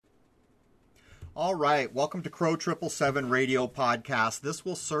All right, welcome to Crow777 Radio Podcast. This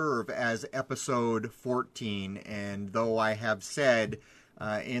will serve as episode 14, and though I have said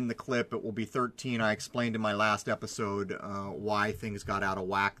in the clip it will be 13, I explained in my last episode why things got out of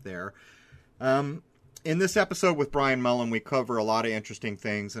whack there. In this episode with Brian Mullin, we cover a lot of interesting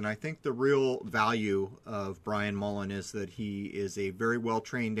things, and I think the real value of Brian Mullin is that he is a very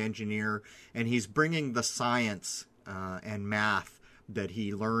well-trained engineer, and he's bringing the science and math that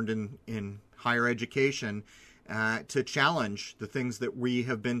he learned in higher education to challenge the things that we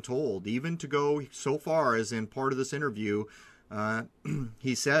have been told, even to go so far as in part of this interview,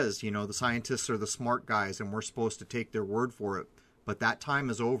 he says, you know, the scientists are the smart guys and we're supposed to take their word for it. But that time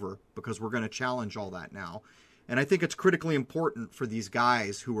is over because we're going to challenge all that now. And I think it's critically important for these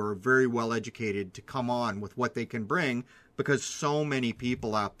guys who are very well educated to come on with what they can bring, because so many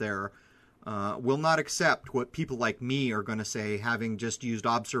people out there will not accept what people like me are going to say, having just used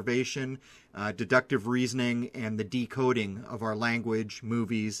observation, deductive reasoning, and the decoding of our language,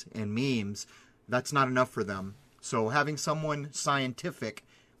 movies, and memes. That's not enough for them. So having someone scientific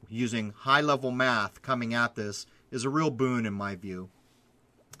using high-level math coming at this is a real boon in my view.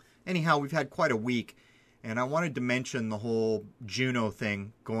 Anyhow, we've had quite a week, and I wanted to mention the whole Juno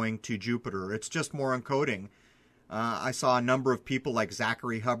thing going to Jupiter. It's just more encoding. I saw a number of people like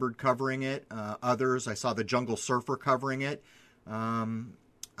Zachary Hubbard covering it, others. I saw the Jungle Surfer covering it.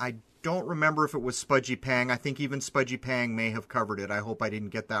 I don't remember if it was Spudgy Pang. I think even Spudgy Pang may have covered it. I hope I didn't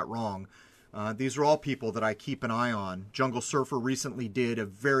get that wrong. These are all people that I keep an eye on. Jungle Surfer recently did a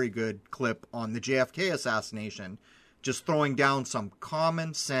very good clip on the JFK assassination, just throwing down some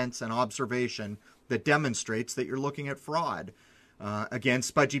common sense and observation that demonstrates that you're looking at fraud. Again,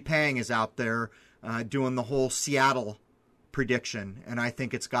 Spudgy Pang is out there doing the whole Seattle prediction, and I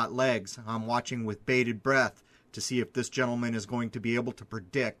think it's got legs. I'm watching with bated breath to see if this gentleman is going to be able to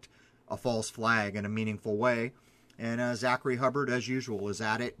predict a false flag in a meaningful way. And Zachary Hubbard, as usual, is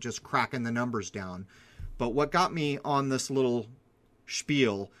at it, just cracking the numbers down. But what got me on this little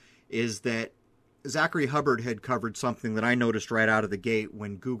spiel is that Zachary Hubbard had covered something that I noticed right out of the gate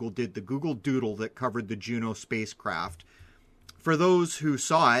when Google did the Google Doodle that covered the Juno spacecraft. For those who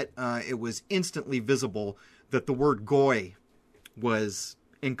saw it, it was instantly visible that the word goy was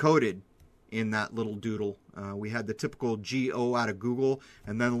encoded in that little doodle. We had the typical G-O out of Google,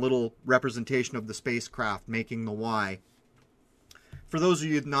 and then a little representation of the spacecraft making the Y. For those of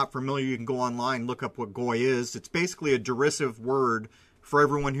you not familiar, you can go online, look up what goy is. It's basically a derisive word for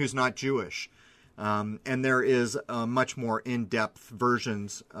everyone who's not Jewish. And there is much more in-depth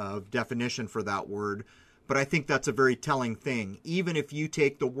versions of definition for that word. But I think that's a very telling thing. Even if you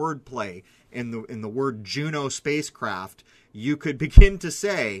take the wordplay in the word Juno spacecraft, you could begin to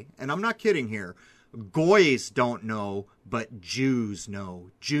say, and I'm not kidding here, goys don't know, but Jews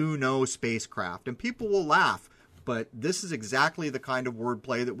know. Juno spacecraft. And people will laugh, but this is exactly the kind of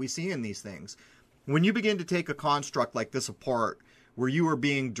wordplay that we see in these things. When you begin to take a construct like this apart, where you are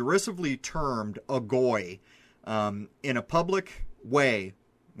being derisively termed a goy in a public way,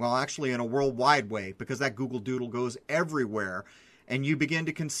 well, actually in a worldwide way, because that Google Doodle goes everywhere, and you begin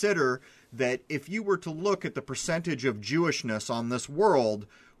to consider that if you were to look at the percentage of Jewishness on this world,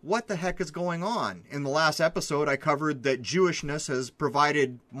 what the heck is going on? In the last episode, I covered that Jewishness has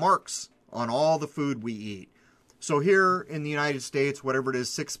provided marks on all the food we eat. So here in the United States, whatever it is,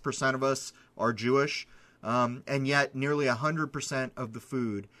 6% of us are Jewish, and yet nearly 100% of the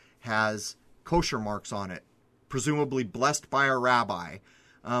food has kosher marks on it, presumably blessed by a rabbi.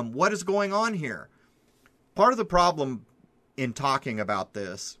 What is going on here? Part of the problem in talking about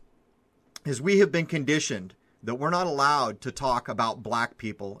this is we have been conditioned that we're not allowed to talk about black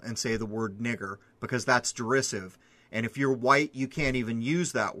people and say the word nigger because that's derisive. And if you're white, you can't even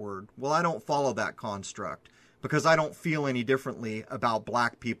use that word. Well, I don't follow that construct because I don't feel any differently about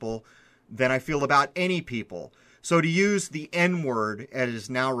black people than I feel about any people. So to use the N-word, as it is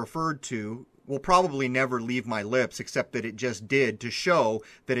now referred to, will probably never leave my lips, except that it just did, to show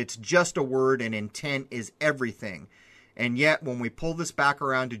that it's just a word and intent is everything. And yet, when we pull this back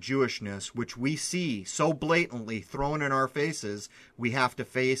around to Jewishness, which we see so blatantly thrown in our faces, we have to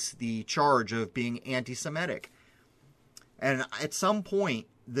face the charge of being anti-Semitic. And at some point,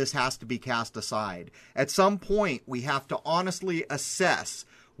 this has to be cast aside. At some point, we have to honestly assess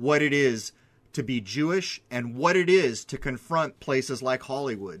what it is to be Jewish and what it is to confront places like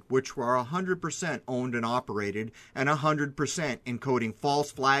Hollywood, which were 100% owned and operated and 100% encoding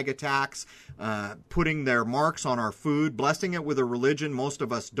false flag attacks, putting their marks on our food, blessing it with a religion most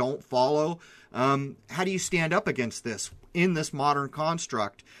of us don't follow. How do you stand up against this in this modern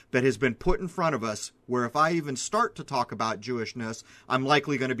construct that has been put in front of us, where if I even start to talk about Jewishness, I'm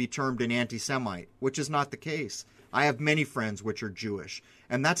likely going to be termed an anti-Semite, which is not the case. I have many friends which are Jewish,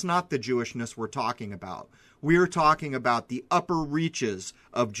 and that's not the Jewishness we're talking about. We are talking about the upper reaches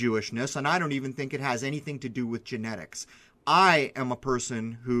of Jewishness, and I don't even think it has anything to do with genetics. I am a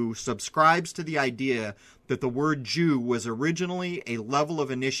person who subscribes to the idea that the word Jew was originally a level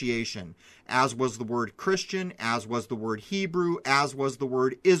of initiation, as was the word Christian, as was the word Hebrew, as was the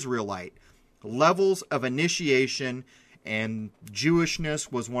word Israelite. Levels of initiation, and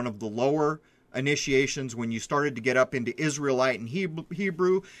Jewishness was one of the lower initiations. When you started to get up into Israelite and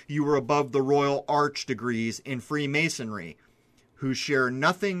Hebrew, you were above the Royal Arch degrees in Freemasonry, who share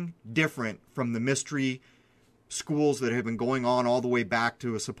nothing different from the mystery schools that have been going on all the way back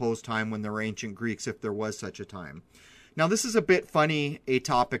to a supposed time when there were ancient Greeks, if there was such a time. Now, this is a bit funny, a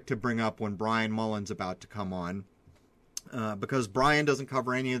topic to bring up when Brian Mullin's about to come on, because Brian doesn't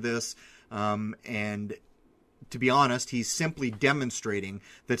cover any of this, and to be honest, he's simply demonstrating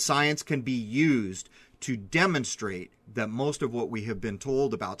that science can be used to demonstrate that most of what we have been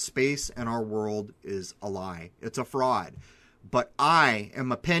told about space and our world is a lie. It's a fraud. But I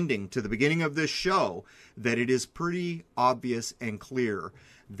am appending to the beginning of this show that it is pretty obvious and clear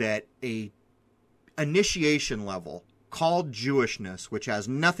that a initiation level called Jewishness, which has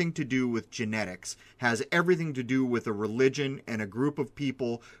nothing to do with genetics, has everything to do with a religion and a group of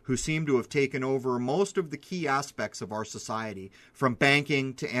people who seem to have taken over most of the key aspects of our society, from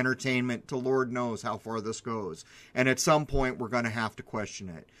banking to entertainment to Lord knows how far this goes. And at some point, we're going to have to question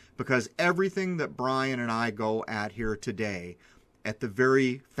it, because everything that Brian and I go at here today, at the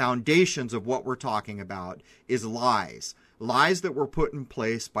very foundations of what we're talking about, is lies. Lies that were put in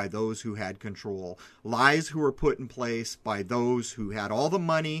place by those who had control. Lies who were put in place by those who had all the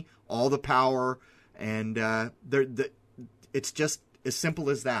money, all the power, and it's just as simple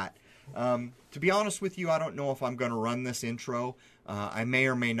as that. To be honest with you, I don't know if I'm going to run this intro. I may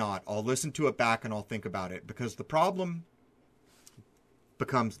or may not. I'll listen to it back and I'll think about it, because the problem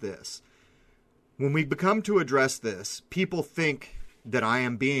becomes this. When we become to address this, people think that I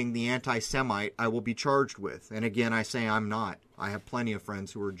am being the anti-Semite I will be charged with. And again, I say I'm not. I have plenty of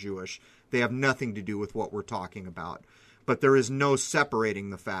friends who are Jewish. They have nothing to do with what we're talking about. But there is no separating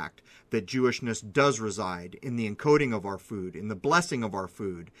the fact that Jewishness does reside in the encoding of our food, in the blessing of our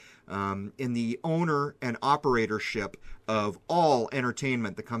food, in the owner and operatorship of all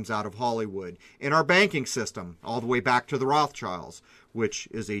entertainment that comes out of Hollywood, in our banking system, all the way back to the Rothschilds, which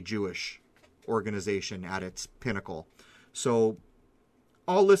is a Jewish organization at its pinnacle. So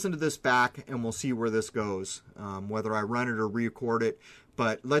I'll listen to this back and we'll see where this goes, whether I run it or record it.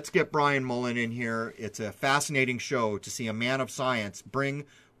 But let's get Brian Mullin in here. It's a fascinating show to see a man of science bring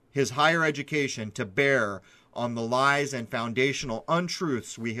his higher education to bear on the lies and foundational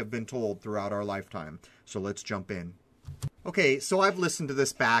untruths we have been told throughout our lifetime. So let's jump in. Okay, so I've listened to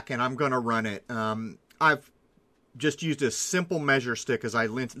this back and I'm going to run it. I've just used a simple measure stick as I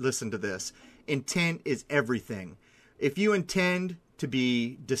listen to this. Intent is everything. If you intend to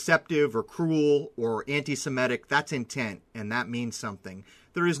be deceptive or cruel or anti-Semitic, that's intent, and that means something.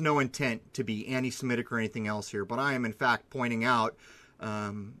 There is no intent to be anti-Semitic or anything else here, but I am in fact pointing out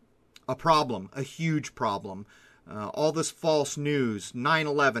a problem, a huge problem. All this false news,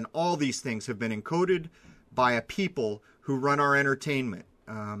 9/11, all these things have been encoded by a people who run our entertainment.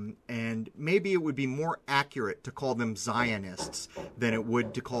 And maybe it would be more accurate to call them Zionists than it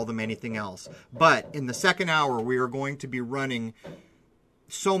would to call them anything else. But in the second hour, we are going to be running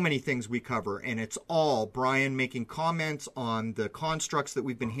so many things we cover, and it's all Brian making comments on the constructs that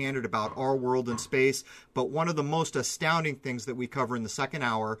we've been handed about our world and space. But one of the most astounding things that we cover in the second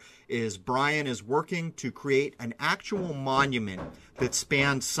hour is Brian is working to create an actual monument that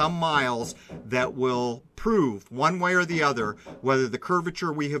spans some miles that will prove one way or the other whether the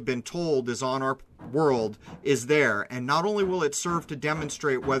curvature we have been told is on our world is there. And not only will it serve to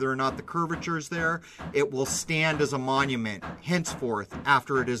demonstrate whether or not the curvature is there, it will stand as a monument henceforth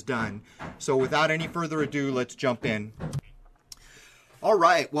after it is done. So without any further ado, let's jump in. All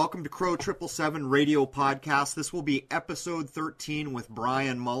right, welcome to Crow 777 Radio Podcast. This will be episode 13 with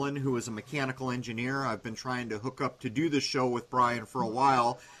Brian Mullin, who is a mechanical engineer. I've been trying to hook up to do this show with Brian for a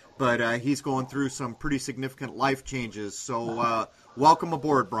while, but he's going through some pretty significant life changes. So welcome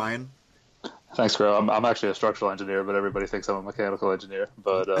aboard, Brian. Thanks, Crow. I'm actually a structural engineer, but everybody thinks I'm a mechanical engineer,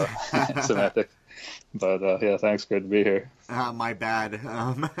 but semantic. But yeah, thanks. Good to be here. My bad.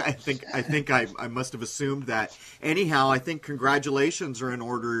 I must have assumed that. Anyhow, I think congratulations are in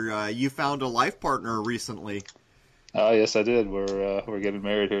order. You found a life partner recently. Yes, I did. We're getting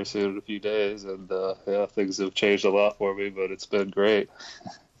married here soon in a few days, and yeah, things have changed a lot for me, but it's been great.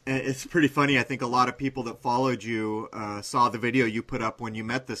 It's pretty funny. I think a lot of people that followed you saw the video you put up when you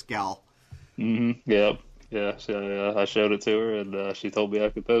met this gal. Yep. Yeah. So I showed it to her, and she told me I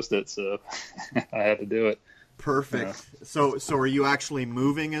could post it, so I had to do it. Perfect. So are you actually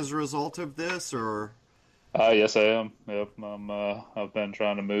moving as a result of this, or? Yes, I am. Yep. I've been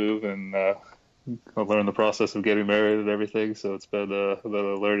trying to move, and I learned the process of getting married and everything, so it's been a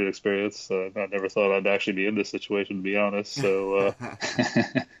learning experience. I never thought I'd actually be in this situation, to be honest. So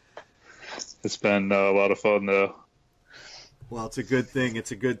it's been a lot of fun, though. Well, it's a good thing.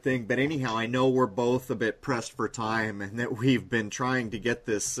 It's a good thing. But anyhow, I know we're both a bit pressed for time, and that we've been trying to get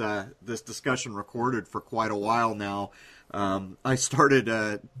this this discussion recorded for quite a while now. I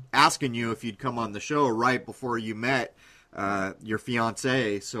started asking you if you'd come on the show right before you met your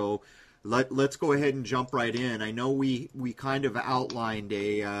fiance. So let's go ahead and jump right in. I know we kind of outlined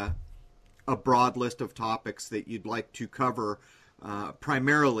a broad list of topics that you'd like to cover.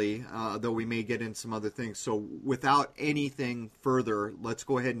 Primarily, though we may get in some other things. So without anything further, let's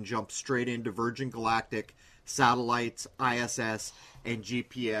go ahead and jump straight into Virgin Galactic, satellites, ISS, and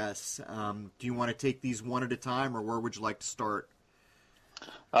GPS. Do you want to take these one at a time, or where would you like to start?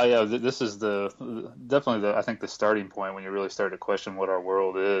 Yeah, this is definitely I think the starting point when you really start to question what our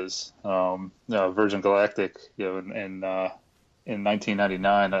world is. Virgin Galactic, in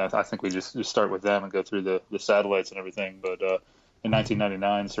 1999, I think we just start with them and go through the satellites and everything. But in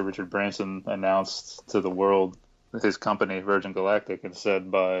 1999, Sir Richard Branson announced to the world his company, Virgin Galactic, and said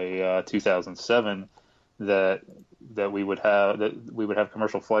by 2007 that we would have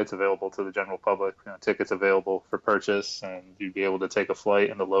commercial flights available to the general public, tickets available for purchase, and you'd be able to take a flight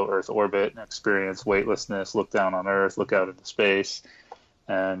in the low Earth orbit and experience weightlessness, look down on Earth, look out into space,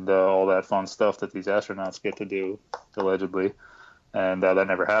 and all that fun stuff that these astronauts get to do, allegedly. And that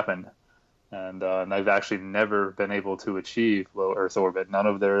never happened. And they've actually never been able to achieve low Earth orbit. None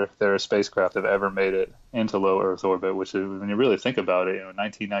of their spacecraft have ever made it into low Earth orbit, which is, when you really think about it, in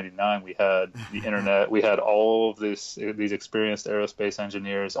 1999 we had the internet, we had all of these experienced aerospace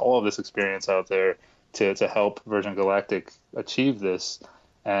engineers, all of this experience out there to help Virgin Galactic achieve this,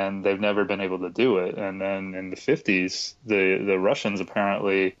 and they've never been able to do it. And then in the 50s, the Russians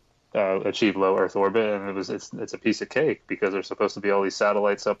apparently achieved low Earth orbit, and it's a piece of cake because there's supposed to be all these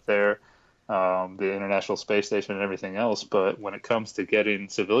satellites up there. The International Space Station and everything else, but when it comes to getting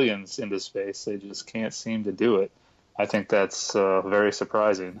civilians into space, they just can't seem to do it. I think that's very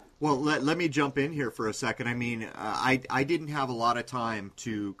surprising. Well, let me jump in here for a second. I mean, I didn't have a lot of time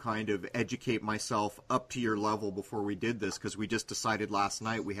to kind of educate myself up to your level before we did this, because we just decided last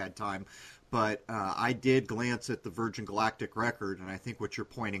night we had time. But I did glance at the Virgin Galactic record, and I think what you're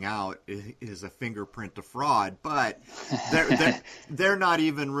pointing out is a fingerprint of fraud. But they're not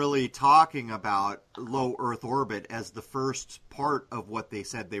even really talking about low Earth orbit as the first part of what they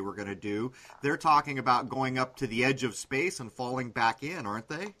said they were going to do. They're talking about going up to the edge of space and falling back in, aren't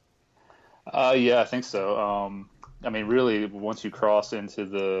they? Yeah, I think so. I mean, really, once you cross into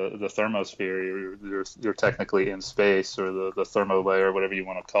the thermosphere, you're technically in space, or the thermo layer, whatever you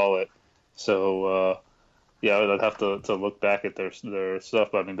want to call it. So, yeah, I'd have to look back at their stuff.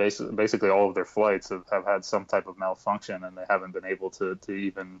 But I mean, basically all of their flights have had some type of malfunction, and they haven't been able to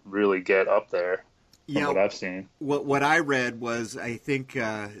even really get up there, from what I've seen. What I read was, I think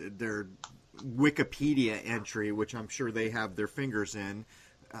their Wikipedia entry, which I'm sure they have their fingers in,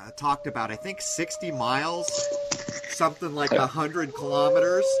 talked about, I think, 60 miles, something like 100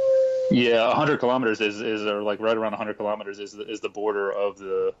 kilometers. Yeah, 100 kilometers is or like right around 100 kilometers is the border of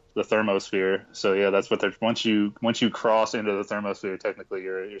the thermosphere. So yeah, that's what they're once you cross into the thermosphere, technically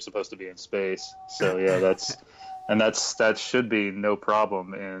you're supposed to be in space. So yeah, that should be no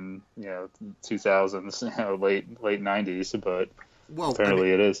problem in 2000s, late 90s, but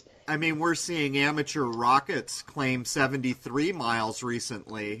apparently it is. I mean, we're seeing amateur rockets claim 73 miles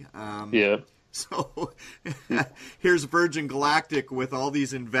recently. Yeah. So here's Virgin Galactic with all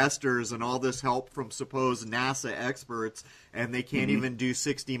these investors and all this help from supposed NASA experts, and they can't even do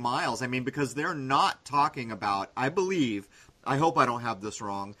 60 miles. I mean, because they're not talking about, I believe, I hope I don't have this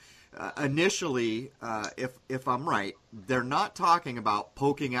wrong, initially, if I'm right, they're not talking about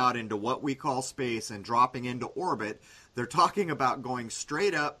poking out into what we call space and dropping into orbit. They're talking about going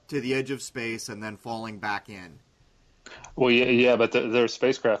straight up to the edge of space and then falling back in. Well, yeah, but their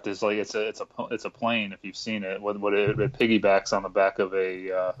spacecraft is like it's a plane if you've seen it. It piggybacks on the back of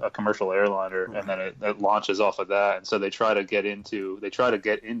a commercial airliner, and then Right. it launches off of that. And so they try to get into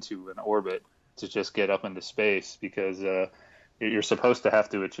an orbit to just get up into space because you're supposed to have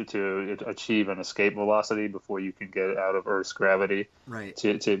to achieve an escape velocity before you can get out of Earth's gravity Right.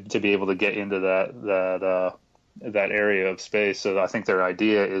 to be able to get into that area of space. So I think their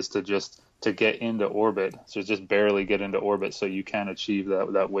idea is to get into orbit, so just barely get into orbit, so you can achieve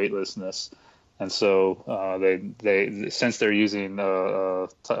that weightlessness. And so they since they're using a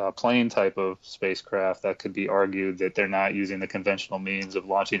plane type of spacecraft, that could be argued that they're not using the conventional means of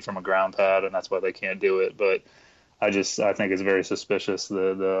launching from a ground pad, and that's why they can't do it. But I think it's very suspicious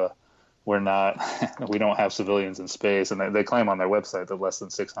that we're not we don't have civilians in space, and they claim on their website that less than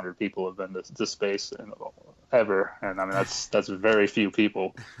 600 people have been to space ever, and I mean that's very few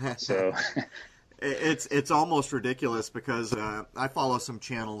people. So It's almost ridiculous because I follow some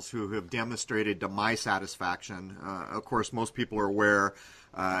channels who have demonstrated to my satisfaction. Of course, most people are aware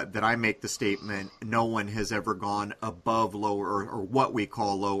that I make the statement no one has ever gone above low Earth, or what we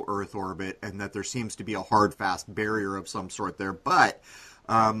call low Earth orbit, and that there seems to be a hard, fast barrier of some sort there. But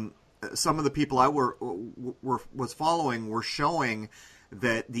some of the people I was following were showing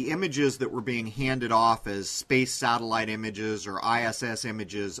that the images that were being handed off as space satellite images or ISS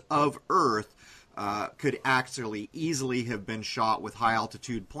images of Earth could actually easily have been shot with high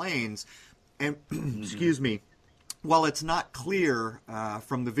altitude planes. And excuse me, while it's not clear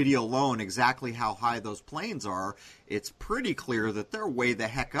from the video alone exactly how high those planes are, it's pretty clear that they're way the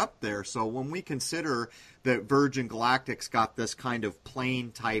heck up there. So when we consider that Virgin Galactic's got this kind of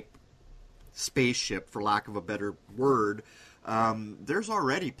plane type spaceship, for lack of a better word, there's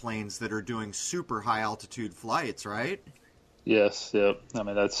already planes that are doing super high altitude flights, right? yes, yeah. I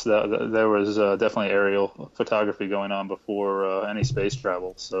mean there was definitely aerial photography going on before any space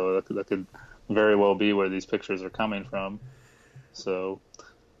travel, so that could very well be where these pictures are coming from. So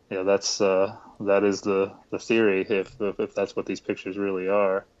yeah, that is the theory if that's what these pictures really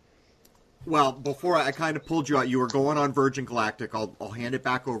are. Well, before I kind of pulled you out, you were going on Virgin Galactic. I'll hand it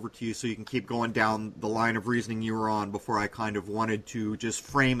back over to you so you can keep going down the line of reasoning you were on before I kind of wanted to just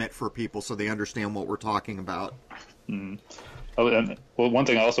frame it for people so they understand what we're talking about. Mm. Oh, and well, one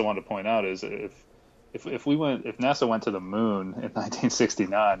thing I also wanted to point out is if NASA went to the moon in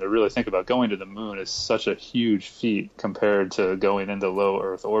 1969, to really think about going to the moon is such a huge feat compared to going into low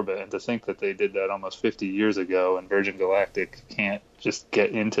Earth orbit, and to think that they did that almost 50 years ago, and Virgin Galactic can't just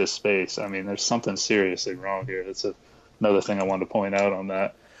get into space. I mean, there's something seriously wrong here. That's another thing I wanted to point out on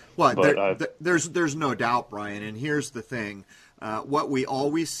that. Well, But there's no doubt, Brian, and here's the thing. What we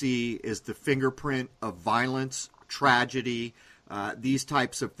always see is the fingerprint of violence, tragedy, these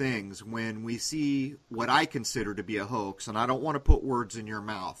types of things. When we see what I consider to be a hoax, and I don't want to put words in your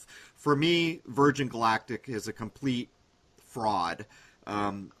mouth, for me, Virgin Galactic is a complete fraud.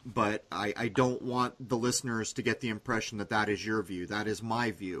 But I don't want the listeners to get the impression that that is your view. That is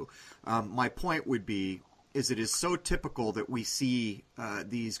my view. My point would be is it is so typical that we see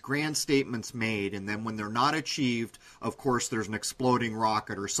these grand statements made, and then when they're not achieved, of course, there's an exploding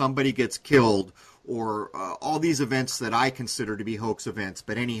rocket or somebody gets killed, or all these events that I consider to be hoax events.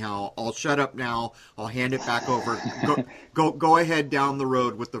 But anyhow, I'll shut up now. I'll hand it back over. Go ahead down the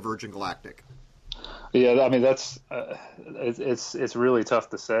road with the Virgin Galactic. yeah, I mean that's it's really tough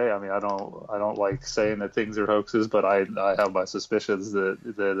to say. I mean, I don't like saying that things are hoaxes, but I have my suspicions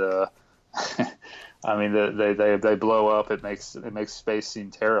that I mean they blow up. It makes space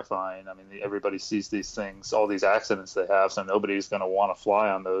seem terrifying. I mean, everybody sees these things, all these accidents they have, so nobody's going to want to fly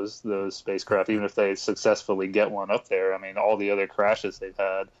on those spacecraft, even if they successfully get one up there. I mean, all the other crashes they've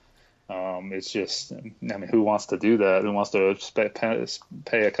had. It's just, I mean, who wants to do that? Who wants to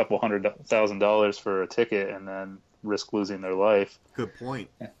pay a couple $100,000 for a ticket and then risk losing their life? Good point.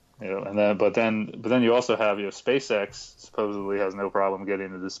 You know, but then you also have, SpaceX supposedly has no problem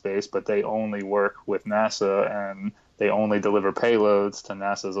getting into space, but they only work with NASA and they only deliver payloads to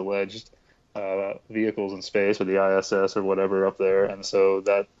NASA's alleged vehicles in space, or the ISS or whatever up there, and so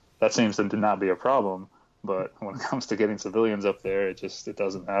that seems to not be a problem. But when it comes to getting civilians up there, it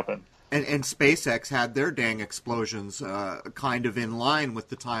doesn't happen. And SpaceX had their dang explosions kind of in line with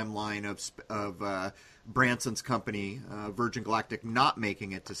the timeline of Branson's company, Virgin Galactic, not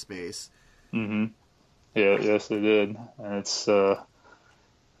making it to space. Mm-hmm. Yeah, yes, they did. And it's, I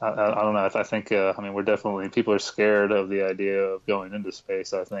don't know. I think, I mean, people are scared of the idea of going into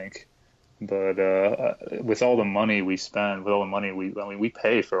space, I think. But with all the money we spend, with all the money we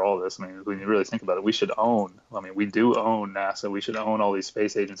pay for all this. I mean, when you really think about it, we should own. I mean, we do own NASA. We should own all these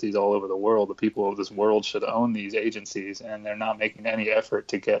space agencies all over the world. The people of this world should own these agencies, and they're not making any effort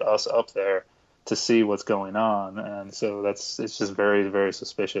to get us up there to see what's going on. And so it's just very, very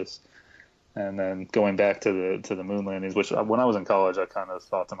suspicious. And then going back to the moon landings, which when I was in college, I kind of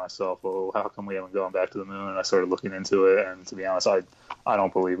thought to myself, well, how come we haven't gone back to the moon? And I started looking into it, and to be honest, I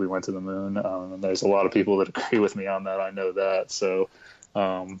don't believe we went to the moon. And there's a lot of people that agree with me on that. I know that. So,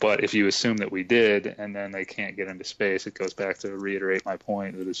 but if you assume that we did, and then they can't get into space, it goes back to reiterate my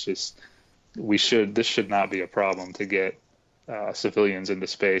point that it's just this should not be a problem to get civilians into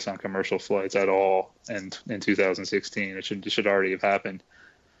space on commercial flights at all. And in 2016, it should already have happened.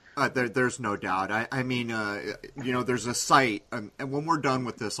 There's no doubt. I mean, there's a site, and when we're done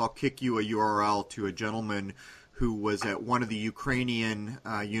with this, I'll kick you a URL to a gentleman who was at one of the Ukrainian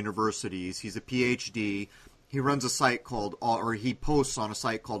universities. He's a PhD. He runs a site he posts on a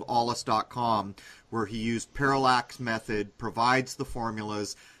site called Aulis.com, where he used parallax method, provides the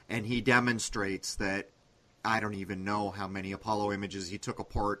formulas, and he demonstrates that I don't even know how many Apollo images he took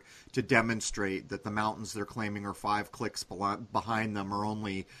apart to demonstrate that the mountains they're claiming are 5 clicks behind them are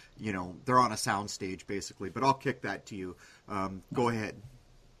only, they're on a soundstage basically. But I'll kick that to you. Go ahead.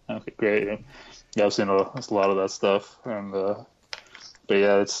 Okay, great. Yeah, I've seen a lot of that stuff, and but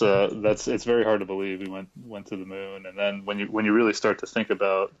yeah, it's very hard to believe we went to the moon. And then when you really start to think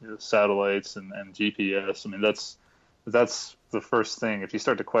about satellites and GPS, I mean that's the first thing. If you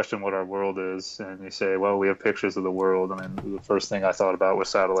start to question what our world is, and you say, well, we have pictures of the world, I mean, the first thing I thought about was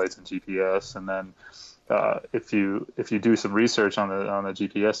satellites and GPS. And then if you do some research on the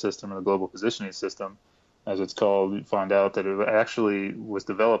GPS system, or the global positioning system, as it's called, you find out that it actually was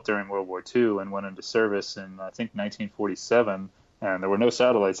developed during World War II and went into service in, I think, 1947. And there were no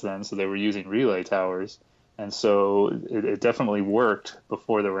satellites then, so they were using relay towers. And so it definitely worked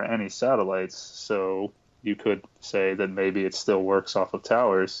before there were any satellites. So you could say that maybe it still works off of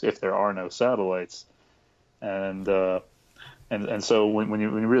towers if there are no satellites. And so when you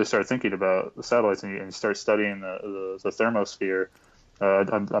really start thinking about the satellites and you start studying the thermosphere,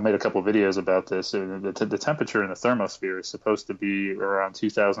 I made a couple of videos about this. The temperature in the thermosphere is supposed to be around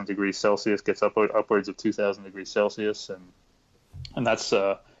 2,000 degrees Celsius, gets upwards of 2,000 degrees Celsius, and that's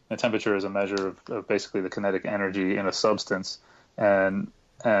the temperature is a measure of basically the kinetic energy in a substance, and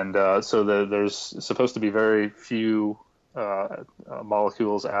so there's supposed to be very few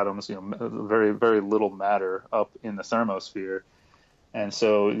molecules, atoms, very, very little matter up in the thermosphere. And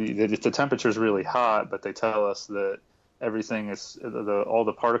so the temperature is really hot, but they tell us that everything is all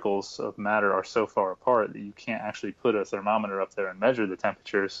the particles of matter are so far apart that you can't actually put a thermometer up there and measure the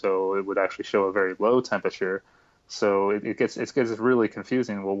temperature. So it would actually show a very low temperature. So it gets really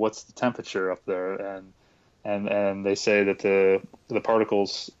confusing. Well, what's the temperature up there? And they say that the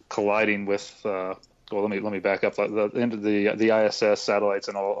particles colliding with let me back up. The ISS satellites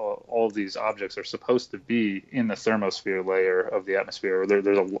and all of these objects are supposed to be in the thermosphere layer of the atmosphere.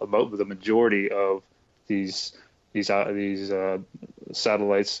 The majority of these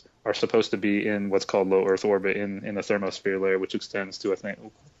satellites are supposed to be in what's called low Earth orbit in the thermosphere layer, which extends to, I think,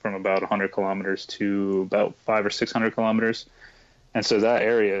 from about 100 kilometers to about 500 or 600 kilometers. And so that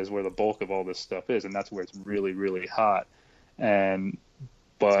area is where the bulk of all this stuff is, and that's where it's really, really hot.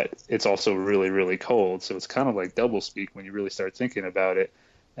 But it's also really, really cold. So it's kind of like doublespeak when you really start thinking about it.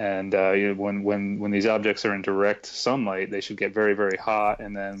 And when these objects are in direct sunlight, they should get very, very hot.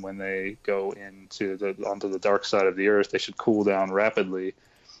 And then when they go onto the dark side of the Earth, they should cool down rapidly.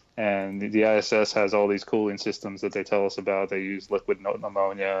 And the ISS has all these cooling systems that they tell us about. They use liquid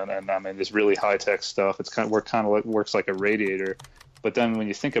ammonia and I mean, this really high tech stuff. It's works like a radiator. But then when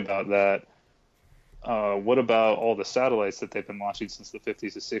you think about that, what about all the satellites that they've been launching since the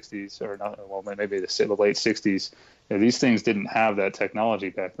 50s or 60s, or not? Well, maybe the late 60s. These things didn't have that technology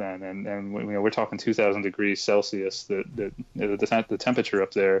back then, and we're talking 2,000 degrees Celsius. The temperature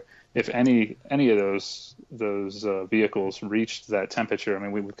up there. If any of those vehicles reached that temperature, I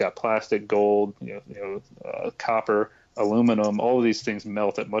mean, we've got plastic, gold, copper, aluminum. All of these things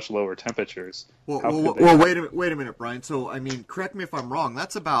melt at much lower temperatures. Well, wait a minute, Brian. So, I mean, correct me if I'm wrong.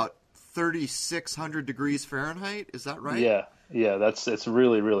 That's about 3,600 degrees Fahrenheit. Is that right? Yeah. It's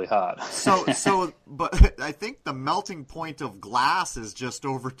really, really hot. But I think the melting point of glass is just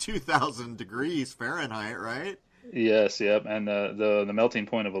over 2,000 degrees Fahrenheit, right? Yes, yep. And the melting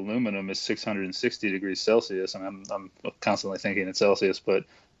point of aluminum is 660 degrees Celsius. I mean, I'm constantly thinking in Celsius, but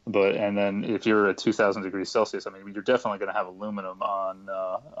and then if you're at 2,000 degrees Celsius, I mean, you're definitely going to have aluminum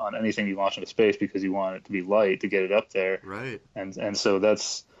on anything you launch into space because you want it to be light to get it up there. Right. And so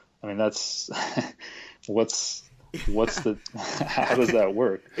that's I mean, that's what's the how does that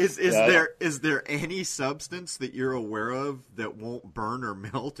work? Is Yeah, there any substance that you're aware of that won't burn or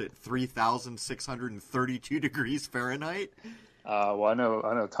melt at 3,632 degrees Fahrenheit? well, I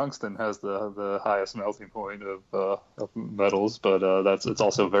know tungsten has the highest melting point of metals, but it's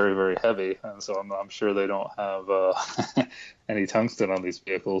also very very heavy, and so I'm sure they don't have any tungsten on these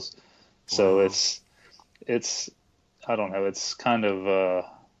vehicles. So Wow. it's I don't know. It's kind of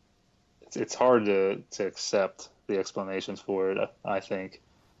it's hard to accept the explanations for it. I think,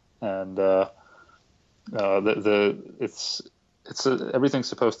 and the everything's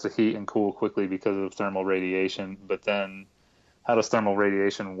supposed to heat and cool quickly because of thermal radiation, but then how does thermal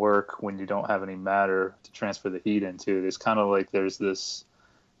radiation work when you don't have any matter to transfer the heat into? It's kind of like there's this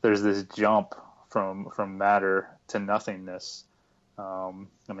jump from matter to nothingness. I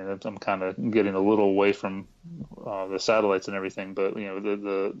mean, I'm kind of getting a little away from the satellites and everything, but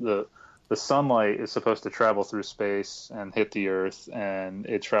the sunlight is supposed to travel through space and hit the Earth, and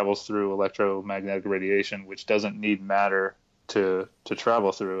it travels through electromagnetic radiation, which doesn't need matter to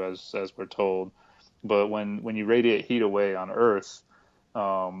travel through, as we're told. But when you radiate heat away on Earth,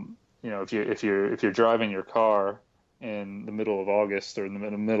 if you're driving your car in the middle of August or in the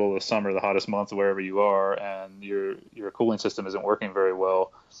middle of the summer, the hottest month, wherever you are, and your cooling system isn't working very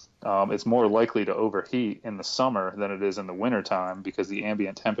well, it's more likely to overheat in the summer than it is in the wintertime because the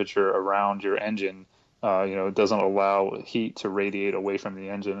ambient temperature around your engine, doesn't allow heat to radiate away from the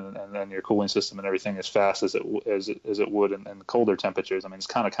engine, and then your cooling system and everything as fast as it would in colder temperatures. I mean, it's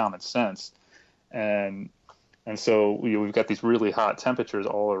kind of common sense, and so we've got these really hot temperatures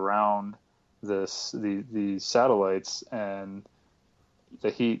all around these satellites, and the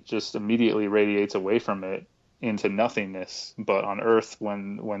heat just immediately radiates away from it into nothingness. But on Earth,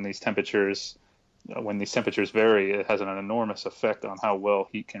 when these temperatures vary, it has an enormous effect on how well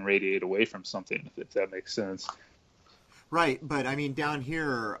heat can radiate away from something, if that makes sense. Right, but I mean, down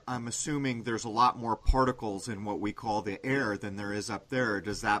here, I'm assuming there's a lot more particles in what we call the air than there is up there.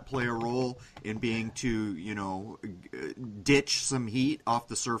 Does that play a role in being to, ditch some heat off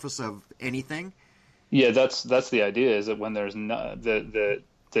the surface of anything? Yeah, that's the idea. Is that when there's not that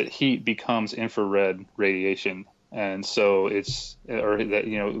heat becomes infrared radiation, and so it's or that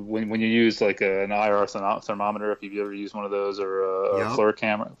when you use like an IR thermometer, if you've ever used one of those, or a Yep.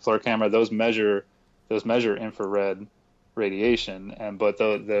 FLIR camera, those measure infrared radiation, and but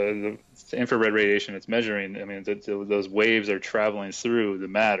the infrared radiation it's measuring, I mean, those waves are traveling through the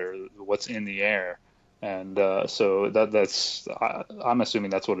matter, what's in the air, and so I'm assuming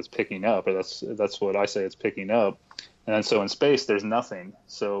that's what it's picking up, or that's what I say it's picking up, and then so in space there's nothing,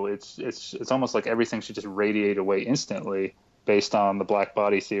 so it's almost like everything should just radiate away instantly based on the black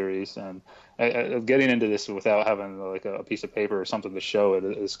body theories, and getting into this without having like a piece of paper or something to show it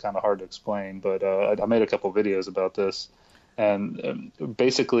is kind of hard to explain. But I made a couple videos about this, and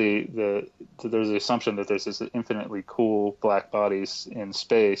basically there's the assumption that there's this infinitely cool black bodies in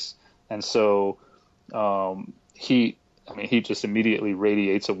space, and so heat just immediately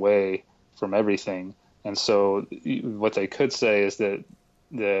radiates away from everything, and so what they could say is that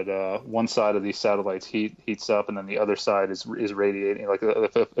one side of these satellites heats up, and then the other side is radiating. Like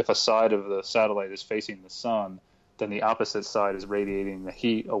if a side of the satellite is facing the sun, then the opposite side is radiating the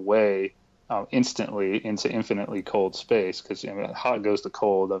heat away instantly into infinitely cold space. Because hot goes to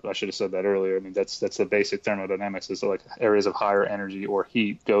cold. I should have said that earlier. I mean, that's the basic thermodynamics. Is like areas of higher energy or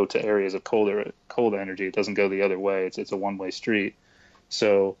heat go to areas of cold energy. It doesn't go the other way. It's a one-way street.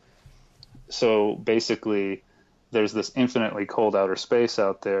 So basically, there's this infinitely cold outer space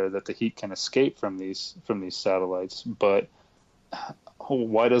out there that the heat can escape from these satellites. But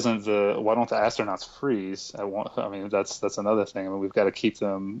why don't the astronauts freeze? I mean, that's another thing. I mean, we've got to keep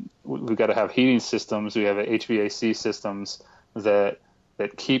them. We've got to have heating systems. We have HVAC systems that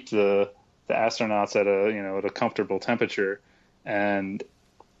keep the astronauts at a comfortable temperature, and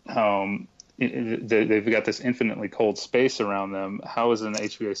they've got this infinitely cold space around them. How is an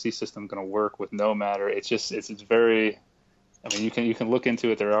HVAC system going to work with no matter? It's very. I mean, you can look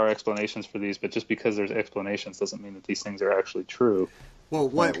into it. There are explanations for these, but just because there's explanations doesn't mean that these things are actually true. Well,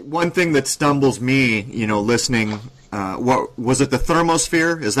 one thing that stumbles me, listening, what was it? The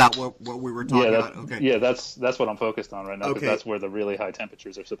thermosphere? Is that what we were talking about? Okay. Yeah, that's what I'm focused on right now, because Okay. that's where the really high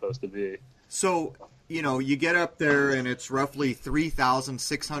temperatures are supposed to be. So, you get up there and it's roughly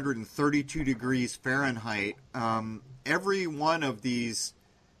 3,632 degrees Fahrenheit. Every one of these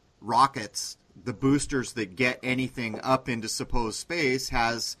rockets, the boosters that get anything up into supposed space,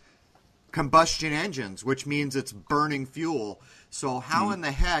 has combustion engines, which means it's burning fuel. So how in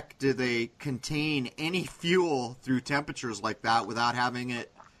the heck do they contain any fuel through temperatures like that without having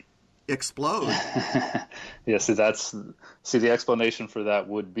it explode. Yeah, see the explanation for that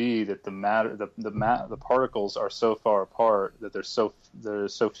would be that the particles are so far apart that there's so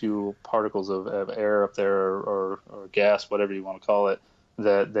few particles of air up there or gas, whatever you want to call it,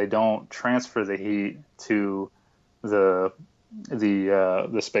 that they don't transfer the heat to the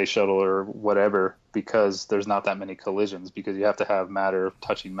the space shuttle or whatever, because there's not that many collisions, because you have to have matter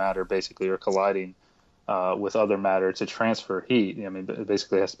touching matter basically, or colliding with other matter to transfer heat. I mean, it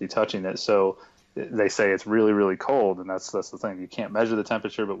basically has to be touching it. So they say it's really, really cold, and that's the thing. You can't measure the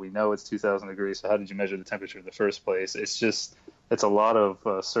temperature, but we know it's 2,000 degrees. So how did you measure the temperature in the first place? It's a lot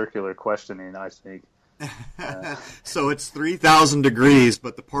of circular questioning, I think. So it's 3,000 degrees,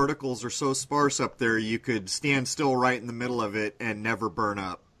 but the particles are so sparse up there you could stand still right in the middle of it and never burn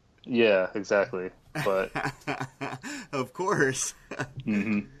up. Yeah, exactly. But of course.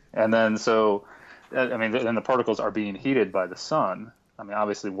 Mm-hmm. And then so, I mean, then the particles are being heated by the sun. I mean,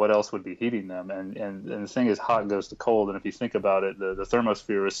 obviously, what else would be heating them? And the thing is, hot goes to cold. And if you think about it, the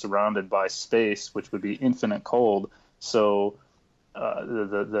thermosphere is surrounded by space, which would be infinite cold. So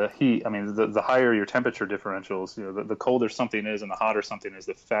the heat, I mean, the higher your temperature differentials, you know, the colder something is and the hotter something is,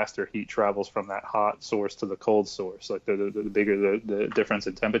 the faster heat travels from that hot source to the cold source, like the bigger the difference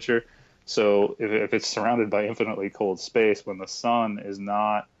in temperature. So if it's surrounded by infinitely cold space, when the sun is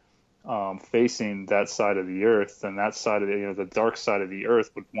not facing that side of the earth, then that side of the dark side of the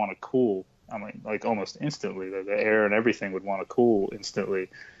earth would want to cool. I mean, like almost instantly, the air and everything would want to cool instantly.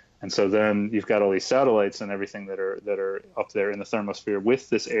 And so then you've got all these satellites and everything that are up there in the thermosphere with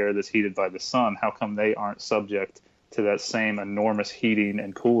this air that's heated by the sun. How come they aren't subject to that same enormous heating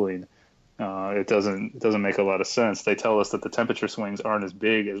and cooling? It doesn't make a lot of sense. They tell us that the temperature swings aren't as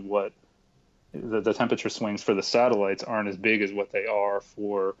big as what the temperature swings for the satellites aren't as big as what they are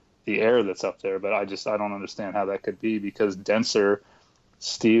for the air that's up there. But I don't understand how that could be, because denser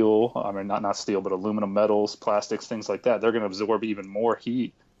steel, I mean, not steel, but aluminum metals, plastics, things like that, they're going to absorb even more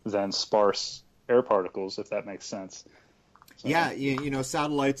heat than sparse air particles, if that makes sense. So. Yeah, you know,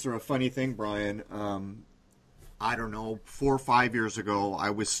 satellites are a funny thing, Brian. I don't know, 4 or 5 years ago, I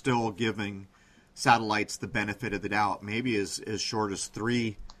was still giving satellites the benefit of the doubt, maybe as short as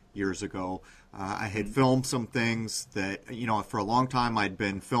 3 years ago. I had filmed some things that, you know, for a long time I'd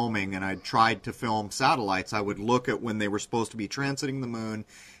been filming, and I'd tried to film satellites. I would look at when they were supposed to be transiting the moon,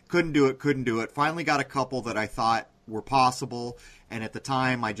 couldn't do it. Finally got a couple that I thought were possible, and at the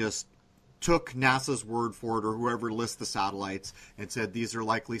time I just took NASA's word for it, or whoever lists the satellites, and said these are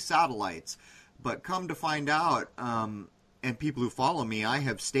likely satellites. But come to find out, and people who follow me, I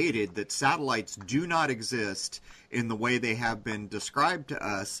have stated that satellites do not exist in the way they have been described to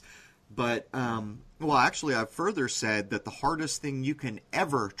us. But, well, actually, I've further said that the hardest thing you can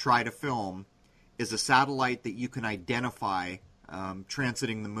ever try to film is a satellite that you can identify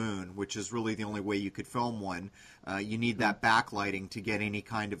transiting the moon, which is really the only way you could film one. You need that backlighting to get any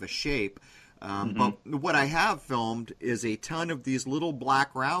kind of a shape. But what I have filmed is a ton of these little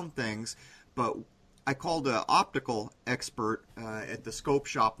black round things. But I called an optical expert at the scope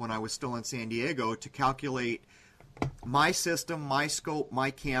shop when I was still in San Diego to calculate my system, my scope,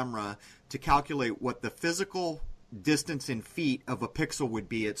 my camera, to calculate what the physical distance in feet of a pixel would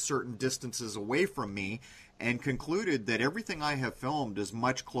be at certain distances away from me, and concluded that everything I have filmed is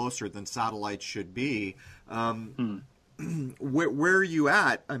much closer than satellites should be. Where are you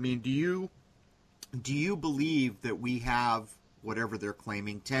at? I mean, do you believe that we have, whatever they're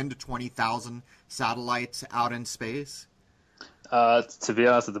claiming, 10 to 20,000 satellites out in space? To be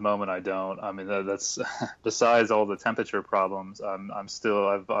honest, at the moment, I don't. I mean, that's besides all the temperature problems. I've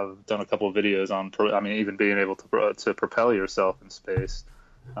done a couple of videos on, even being able to propel yourself in space.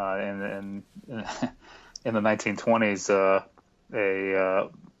 And in the 1920s,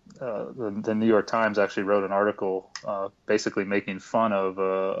 the New York Times actually wrote an article, basically making fun of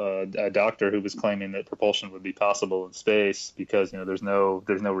a doctor who was claiming that propulsion would be possible in space because there's no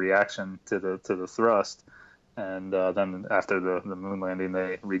reaction to the thrust. And then after the moon landing,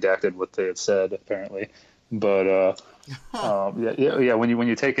 they redacted what they had said, apparently. But yeah. When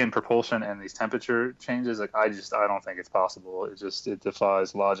you take in propulsion and these temperature changes, like I don't think it's possible. It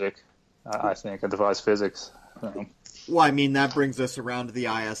defies logic. I think it defies physics. Well, I mean, that brings us around to the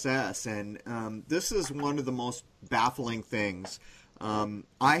ISS, and this is one of the most baffling things.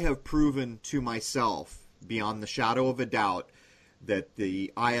 I have proven to myself, beyond the shadow of a doubt, that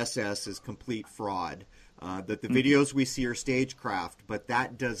the ISS is complete fraud. That the videos we see are stagecraft, but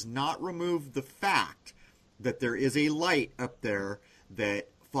that does not remove the fact that there is a light up there that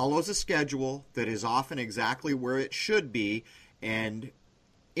follows a schedule that is often exactly where it should be, and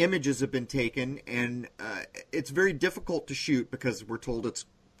images have been taken, and it's very difficult to shoot because we're told it's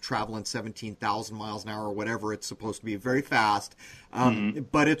traveling 17,000 miles an hour or whatever it's supposed to be, very fast.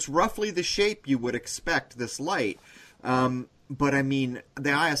 But it's roughly the shape you would expect this light. But I mean,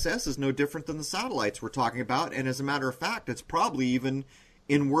 the ISS is no different than the satellites we're talking about, and as a matter of fact, it's probably even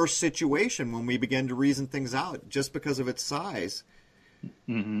in worse situation when we begin to reason things out, just because of its size.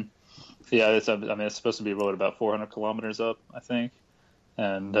 Mm-hmm. Yeah, it's supposed to be about 400 kilometers up, I think,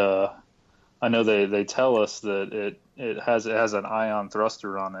 and I know they tell us that it has an ion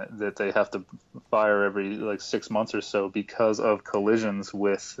thruster on it that they have to fire every 6 months or so because of collisions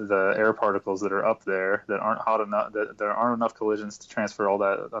with the air particles that are up there that aren't hot enough. That there aren't enough collisions to transfer all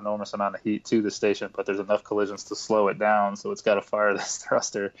that enormous amount of heat to the station, but there's enough collisions to slow it down. So it's got to fire this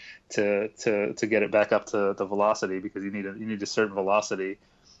thruster to get it back up to the velocity, because you need a certain velocity.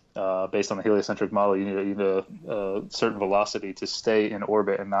 Based on the heliocentric model, you need a certain velocity to stay in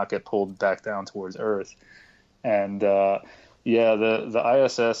orbit and not get pulled back down towards Earth. And the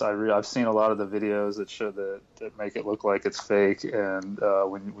ISS, I've seen a lot of the videos that show that make it look like it's fake. And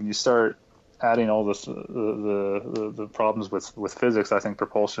when you start adding all the problems with physics, I think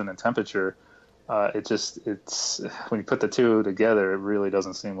propulsion and temperature, it's when you put the two together, it really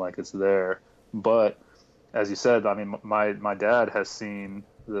doesn't seem like it's there. But as you said, I mean, my dad has seen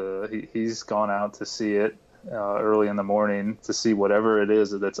he's gone out to see it early in the morning to see whatever it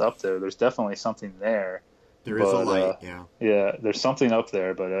is that's up there. There's definitely something there. There is a light, yeah. Yeah, there's something up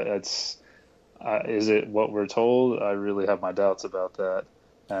there, but is it what we're told? I really have my doubts about that.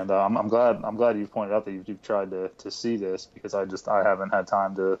 And I'm glad you pointed out that you've tried to see this, because I haven't had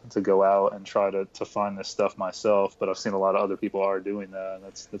time to go out and try to find this stuff myself. But I've seen a lot of other people are doing that, and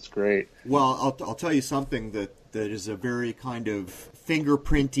that's great. Well, I'll tell you something that is a very kind of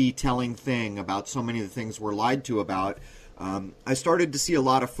fingerprinty telling thing about so many of the things we're lied to about. I started to see a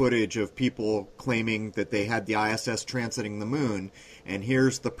lot of footage of people claiming that they had the ISS transiting the moon, and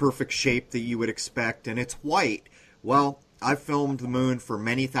here's the perfect shape that you would expect, and it's white. Well, I've filmed the moon for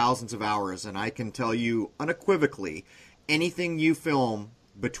many thousands of hours, and I can tell you unequivocally, anything you film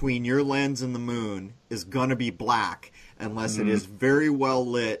between your lens and the moon is going to be black unless it is very well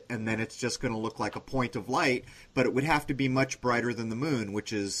lit, and then it's just going to look like a point of light, but it would have to be much brighter than the moon,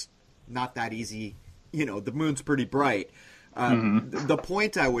 which is not that easy. You know, the moon's pretty bright. The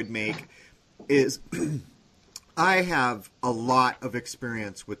point I would make is I have a lot of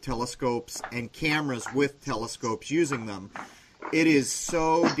experience with telescopes and cameras with telescopes using them. It is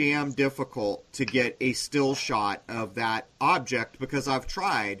so damn difficult to get a still shot of that object because I've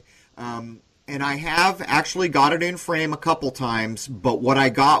tried. And I have actually got it in frame a couple times, but what I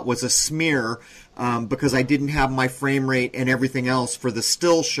got was a smear because I didn't have my frame rate and everything else for the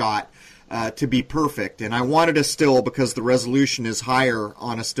still shot to be perfect. And I wanted a still because the resolution is higher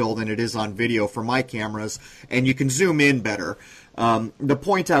on a still than it is on video for my cameras, and you can zoom in better. The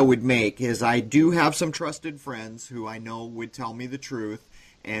point I would make is I do have some trusted friends who I know would tell me the truth,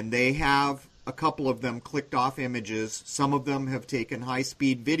 and they have a couple of them clicked off images. Some of them have taken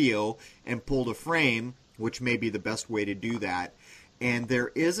high-speed video and pulled a frame, which may be the best way to do that. And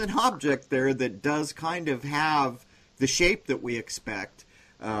there is an object there that does kind of have the shape that we expect,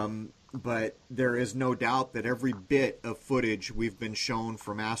 but there is no doubt that every bit of footage we've been shown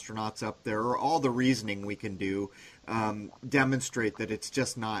from astronauts up there, or all the reasoning we can do, demonstrate that it's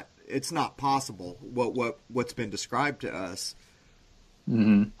just not possible what's been described to us.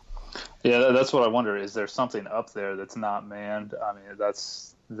 Mm-hmm. Yeah, that's what I wonder. Is there something up there that's not manned? I mean,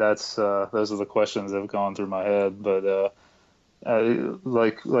 that's those are the questions that have gone through my head. But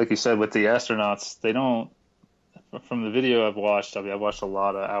like you said, with the astronauts, they don't. From the video I've watched, I watched a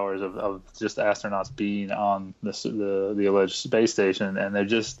lot of hours of just astronauts being on the alleged space station, and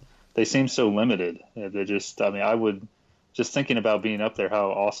they seem so limited. They're just. I mean, I would. Just thinking about being up there,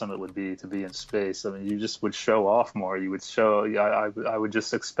 how awesome it would be to be in space. I mean, you just would show off more. You would show. I would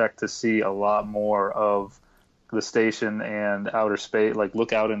just expect to see a lot more of the station and outer space. Like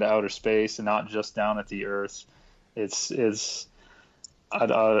look out into outer space and not just down at the Earth.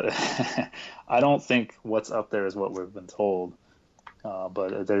 I don't think what's up there is what we've been told.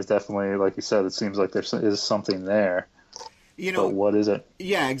 But there's definitely, like you said, it seems like there is something there. You know, but what is it?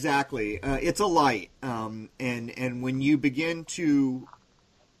 Yeah, exactly. It's a light, and when you begin to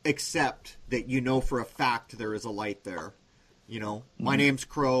accept that you know for a fact there is a light there, you know, my name's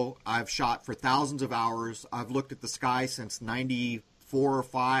Crow. I've shot for thousands of hours. I've looked at the sky since '94 or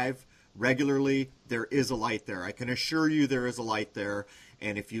 '95 regularly. There is a light there. I can assure you there is a light there.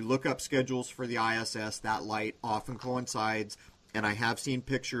 And if you look up schedules for the ISS, that light often coincides. And I have seen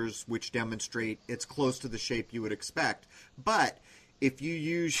pictures which demonstrate it's close to the shape you would expect. But if you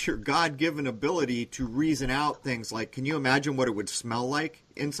use your God-given ability to reason out things like, can you imagine what it would smell like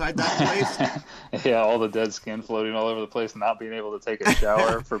inside that place? Yeah, all the dead skin floating all over the place, not being able to take a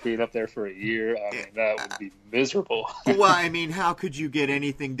shower for being up there for a year. I mean, that would be miserable. Well, I mean, how could you get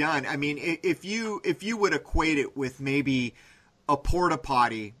anything done? I mean, if you would equate it with maybe a porta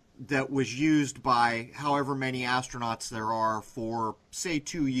potty that was used by however many astronauts there are for, say,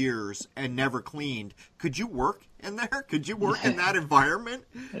 2 years and never cleaned, could you work in there? Could you work in that environment?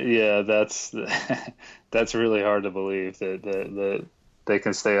 Yeah, that's really hard to believe that they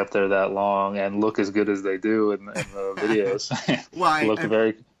can stay up there that long and look as good as they do in the videos.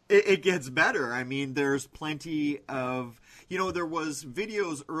 Well, it gets better. I mean, there's plenty of, there was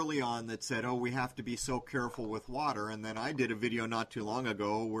videos early on that said, oh, we have to be so careful with water. And then I did a video not too long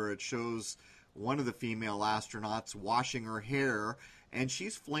ago where it shows one of the female astronauts washing her hair, and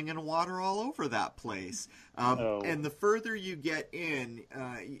she's flinging water all over that place. And the further you get in,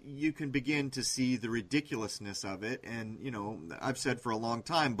 you can begin to see the ridiculousness of it. And, I've said for a long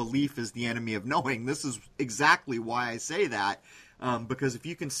time, belief is the enemy of knowing. This is exactly why I say that. Because if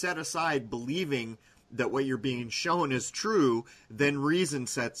you can set aside believing that what you're being shown is true, then reason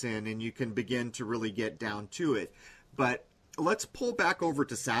sets in and you can begin to really get down to it. But let's pull back over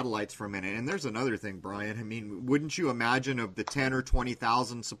to satellites for a minute. And there's another thing, Brian. I mean, wouldn't you imagine of the 10 or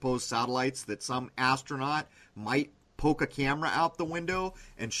 20,000 supposed satellites that some astronaut might poke a camera out the window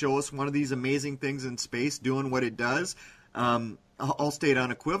and show us one of these amazing things in space doing what it does? I'll state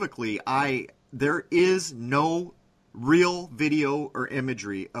unequivocally, there is no real video or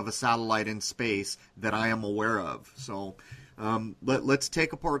imagery of a satellite in space that I am aware of. So let's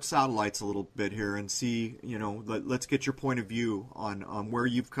take apart satellites a little bit here and see, let's get your point of view on where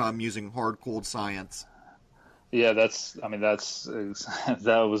you've come using hard, cold science. Yeah, that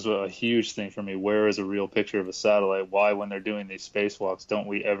was a huge thing for me. Where is a real picture of a satellite? Why, when they're doing these spacewalks, don't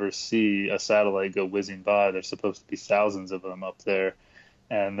we ever see a satellite go whizzing by? There's supposed to be thousands of them up there.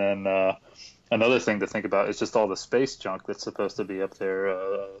 And then another thing to think about is just all the space junk that's supposed to be up there.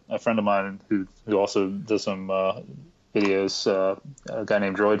 A friend of mine who also does some videos, a guy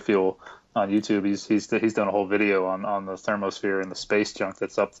named Droid Fuel on YouTube, he's done a whole video on the thermosphere and the space junk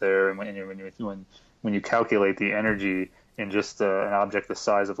that's up there. And when you calculate the energy in just an object the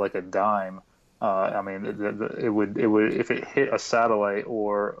size of like a dime, I mean, it would if it hit a satellite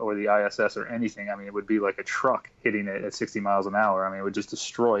or the ISS or anything, I mean, it would be like a truck hitting it at 60 miles an hour. I mean, it would just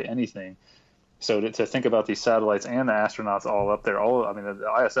destroy anything. So to think about these satellites and the astronauts all up there,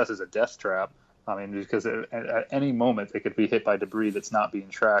 the ISS is a death trap. I mean, because at any moment they could be hit by debris that's not being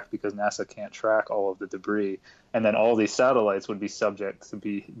tracked because NASA can't track all of the debris. And then all these satellites would be subject to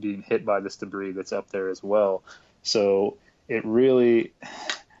being hit by this debris that's up there as well. So it's really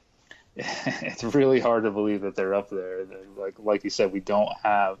hard to believe that they're up there. Like you said, we don't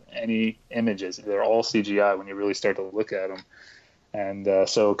have any images. They're all CGI when you really start to look at them. And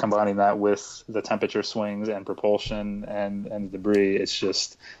so combining that with the temperature swings and propulsion and debris, it's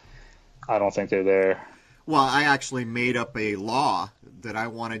just, I don't think they're there. Well, I actually made up a law that I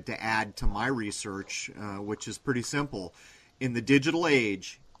wanted to add to my research, which is pretty simple. In the digital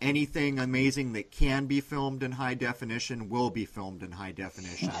age, anything amazing that can be filmed in high definition will be filmed in high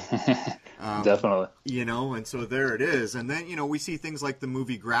definition. Definitely. And so there it is. And then, we see things like the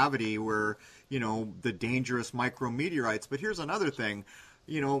movie Gravity where, the dangerous micrometeorites. But here's another thing,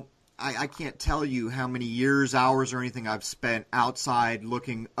 I can't tell you how many years, hours, or anything I've spent outside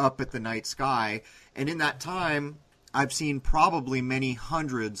looking up at the night sky. And in that time, I've seen probably many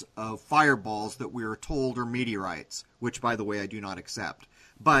hundreds of fireballs that we are told are meteorites, which, by the way, I do not accept.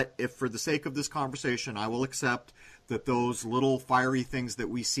 But if for the sake of this conversation, I will accept that those little fiery things that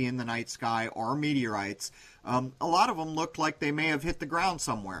we see in the night sky are meteorites, a lot of them look like they may have hit the ground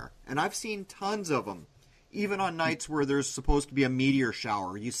somewhere. And I've seen tons of them. Even on nights where there's supposed to be a meteor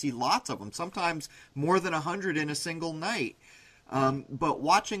shower, you see lots of them, sometimes more than 100 in a single night. But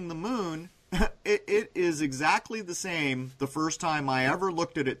watching the moon, it is exactly the same the first time I ever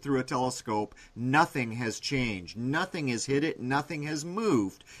looked at it through a telescope. Nothing has changed. Nothing has hit it. Nothing has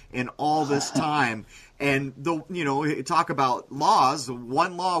moved in all this time. And, talk about laws.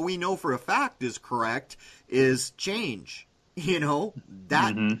 One law we know for a fact is correct is change.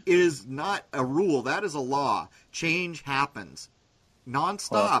 That is not a rule. That is a law. Change happens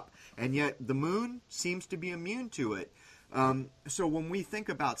nonstop. And yet the moon seems to be immune to it. So when we think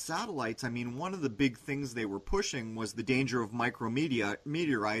about satellites, I mean, one of the big things they were pushing was the danger of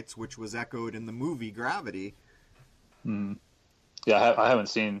meteorites, which was echoed in the movie Gravity. Yeah, I haven't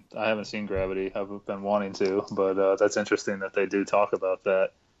seen Gravity. I've been wanting to, but that's interesting that they do talk about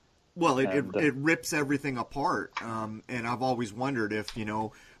that. Well, And it rips everything apart, and I've always wondered if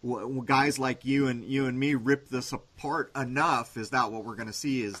guys like you and me rip this apart enough. Is that what we're going to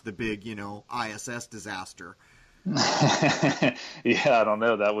see? Is the big ISS disaster? yeah, I don't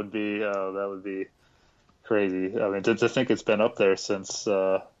know. That would be crazy. I mean, to think it's been up there since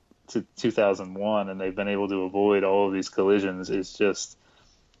 2001, and they've been able to avoid all of these collisions is just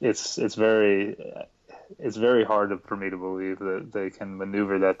it's very hard for me to believe that they can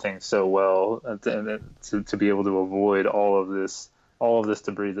maneuver that thing so well, to be able to avoid all of this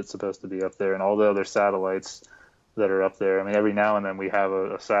debris that's supposed to be up there and all the other satellites that are up there. I mean, every now and then we have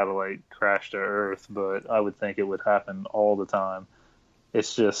a satellite crash to Earth, but I would think it would happen all the time.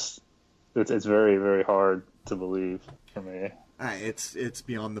 It's just it's very, very hard to believe for me. It's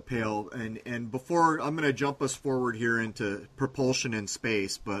beyond the pale. And before I'm going to jump us forward here into propulsion in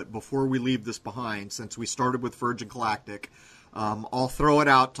space, but before we leave this behind, since we started with Virgin Galactic, I'll throw it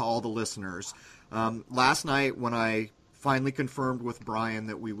out to all the listeners. Last night, when I finally confirmed with Brian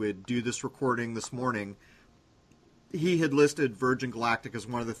that we would do this recording this morning, he had listed Virgin Galactic as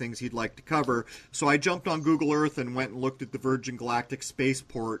one of the things he'd like to cover. So I jumped on Google Earth and went and looked at the Virgin Galactic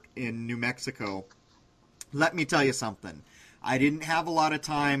spaceport in New Mexico. Let me tell you something. I didn't have a lot of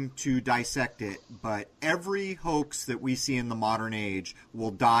time to dissect it, but every hoax that we see in the modern age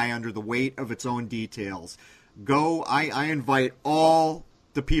will die under the weight of its own details. I invite all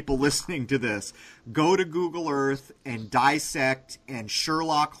the people listening to this, go to Google Earth and dissect and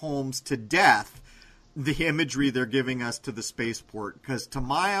Sherlock Holmes to death the imagery they're giving us to the spaceport. Because to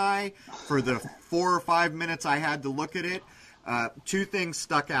my eye, for the 4 or 5 minutes I had to look at it, two things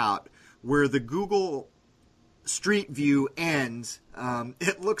stuck out. Where the Google Street View ends,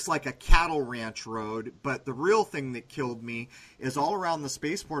 it looks like a cattle ranch road, but the real thing that killed me is all around the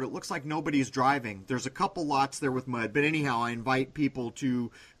spaceport, it looks like nobody's driving. There's a couple lots there with mud, but anyhow, I invite people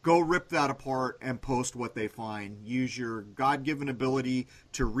to go rip that apart and post what they find. Use your God-given ability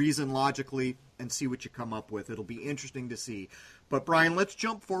to reason logically and see what you come up with. It'll be interesting to see. But Brian, let's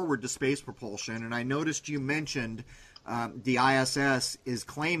jump forward to space propulsion, and I noticed you mentioned the ISS is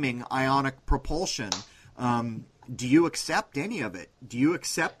claiming ionic propulsion. Do you accept any of it? Do you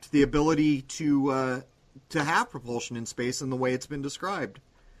accept the ability to have propulsion in space in the way it's been described?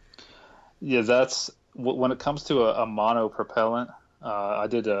 Yeah, that's when it comes to a monopropellant. I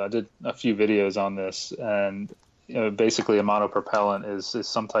did a few videos on this, and basically a monopropellant is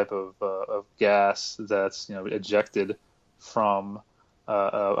some type of gas that's ejected from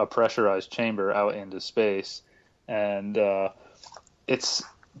a pressurized chamber out into space, and it's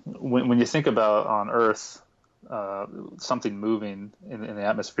when you think about on Earth something moving in the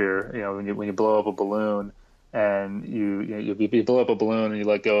atmosphere, when you blow up a balloon and you blow up a balloon and you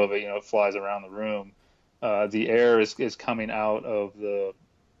let go of it, it flies around the room. The air is coming out of the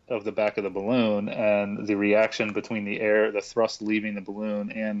back of the balloon, and the reaction between the thrust leaving the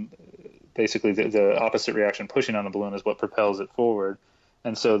balloon, and basically the opposite reaction pushing on the balloon is what propels it forward.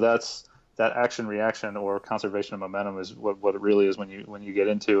 And so that action reaction, or conservation of momentum, is what it really is when you get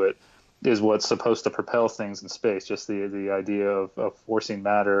into it, is what's supposed to propel things in space. Just the idea of forcing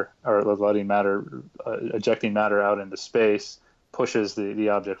matter, or letting matter, ejecting matter out into space, pushes the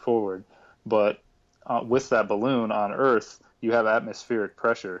object forward. But with that balloon on Earth, you have atmospheric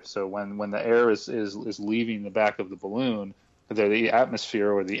pressure. So when the air is leaving the back of the balloon, the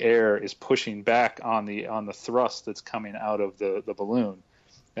atmosphere or the air is pushing back on the thrust that's coming out of the balloon.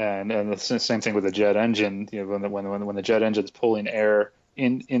 And the same thing with the jet engine. When the jet engine is pulling air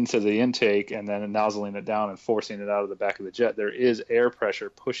into the intake and then nozzling it down and forcing it out of the back of the jet, there is air pressure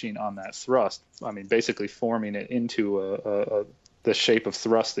pushing on that thrust. I mean, basically forming it into the shape of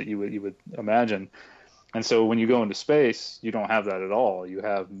thrust that you would imagine. And so when you go into space, you don't have that at all. You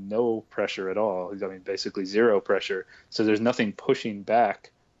have no pressure at all. I mean, basically zero pressure. So there's nothing pushing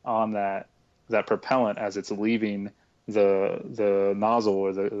back on that propellant as it's leaving the nozzle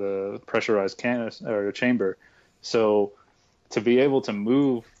or the pressurized chamber. So to be able to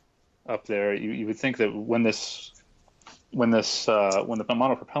move up there, you would think that when the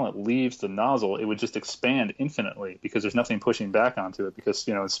monopropellant leaves the nozzle, it would just expand infinitely, because there's nothing pushing back onto it. Because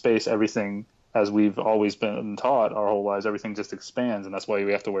in space, everything, as we've always been taught our whole lives, everything just expands, and that's why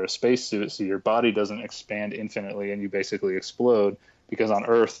we have to wear a spacesuit, so your body doesn't expand infinitely and you basically explode. Because on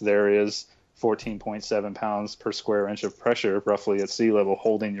Earth there is 14.7 pounds per square inch of pressure roughly at sea level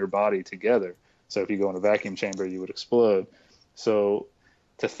holding your body together. So if you go in a vacuum chamber, you would explode. So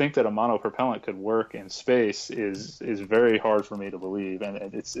to think that a monopropellant could work in space is very hard for me to believe,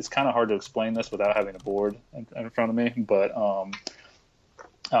 and it's kind of hard to explain this without having a board in front of me. But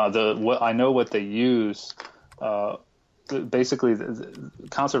I know what they use to basically the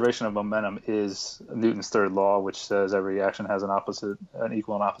conservation of momentum is Newton's third law, which says every action has an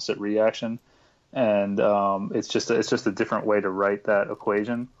equal and opposite reaction, and it's just a different way to write that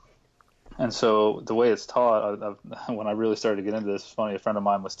equation. And so the way it's taught, when I really started to get into this, it's funny, a friend of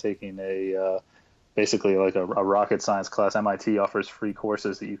mine was taking basically like a rocket science class. MIT offers free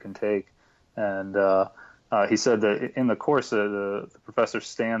courses that you can take, and he said that in the course, the professor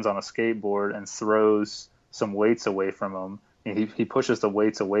stands on a skateboard and throws some weights away from him. And he pushes the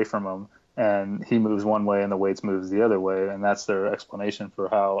weights away from him, and he moves one way and the weights moves the other way, and that's their explanation for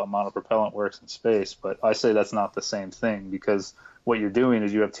how a monopropellant works in space. But I say that's not the same thing, because what you're doing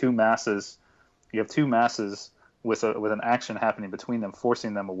is you have two masses with an action happening between them,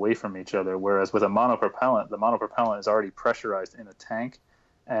 forcing them away from each other, whereas with a monopropellant, the monopropellant is already pressurized in a tank,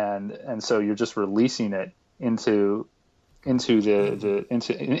 and so you're just releasing it into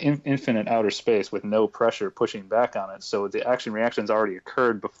infinite outer space with no pressure pushing back on it. So the action reaction's already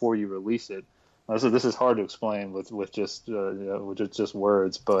occurred before you release it. So this is hard to explain with just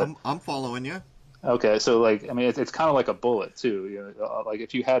words, but I'm following you. Okay, so like, I mean, it's kind of like a bullet too. You know, like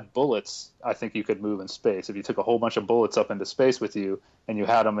if you had bullets, I think you could move in space. If you took a whole bunch of bullets up into space with you, and you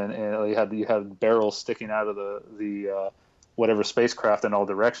had them you had barrels sticking out of the whatever spacecraft in all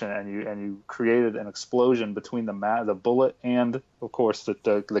direction, and you created an explosion between the bullet and, of course,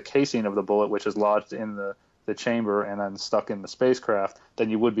 the casing of the bullet, which is lodged in the chamber and then stuck in the spacecraft, then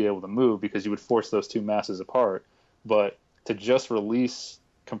you would be able to move because you would force those two masses apart. But to just release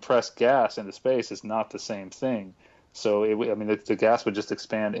compressed gas into space is not the same thing. So the gas would just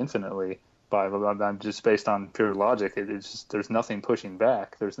expand infinitely just based on pure logic. It's just, there's nothing pushing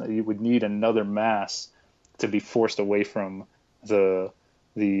back. You would need another mass to be forced away from the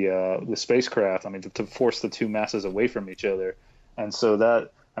spacecraft. I mean, to force the two masses away from each other. And so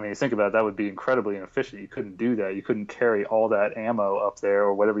that, I mean, you think about it, that would be incredibly inefficient. You couldn't do that. You couldn't carry all that ammo up there,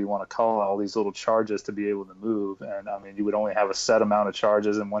 or whatever you want to call it, all these little charges to be able to move. And I mean, you would only have a set amount of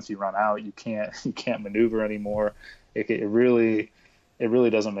charges, and once you run out, you can't maneuver anymore. It really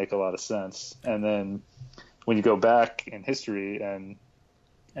doesn't make a lot of sense. And then when you go back in history and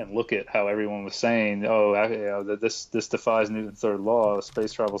look at how everyone was saying, that this defies Newton's third law,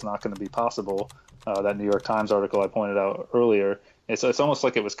 space travel is not going to be possible. That New York Times article I pointed out earlier, it's almost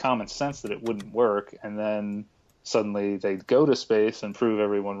like it was common sense that it wouldn't work, and then suddenly they'd go to space and prove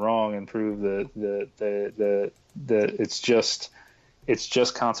everyone wrong and prove that it's just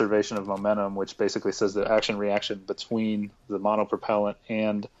conservation of momentum, which basically says the action reaction between the monopropellant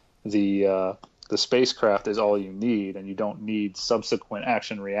and the spacecraft is all you need, and you don't need subsequent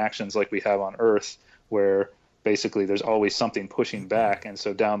action reactions like we have on Earth, where basically there's always something pushing back, and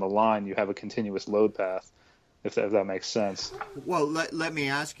so down the line you have a continuous load path, if that makes sense. Well, let me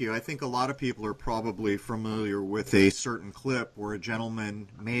ask you, I think a lot of people are probably familiar with a certain clip where a gentleman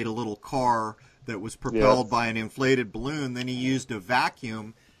made a little car that was propelled by an inflated balloon, then he used a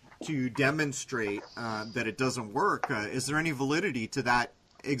vacuum to demonstrate that it doesn't work. Is there any validity to that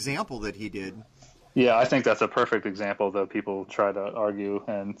example that he did? Yeah, I think that's a perfect example, though people try to argue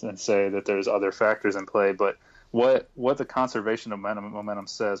and say that there's other factors in play. But what the conservation of momentum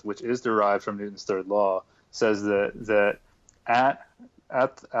says, which is derived from Newton's third law, says that at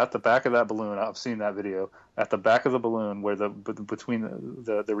the back of that balloon, I've seen that video, at the back of the balloon, where between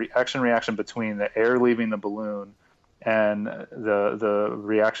the reaction between the air leaving the balloon and the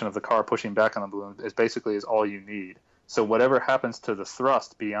reaction of the car pushing back on the balloon is all you need. So whatever happens to the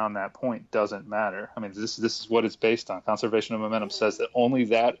thrust beyond that point doesn't matter. I mean, this is what it's based on. Conservation of momentum says that only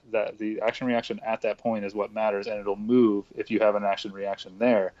that the action reaction at that point is what matters, and it'll move if you have an action reaction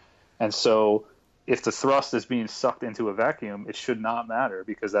there. And so if the thrust is being sucked into a vacuum, it should not matter,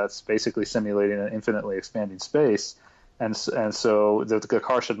 because that's basically simulating an infinitely expanding space. And so the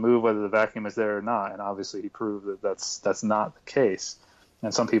car should move whether the vacuum is there or not. And obviously he proved that that's not the case.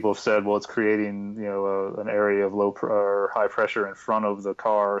 And some people have said, well, it's creating, an area of low or high pressure in front of the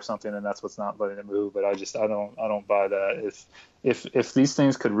car or something, and that's what's not letting it move. But I don't buy that. If these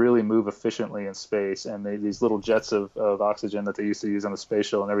things could really move efficiently in space, and these little jets of oxygen that they used to use on the space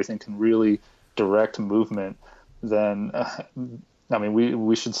shuttle and everything can really direct movement, then I mean,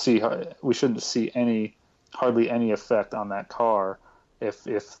 we shouldn't see hardly any effect on that car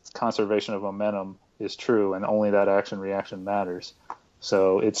if conservation of momentum is true and only that action reaction matters.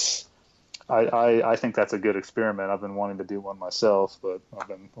 So I think that's a good experiment. I've been wanting to do one myself, but I've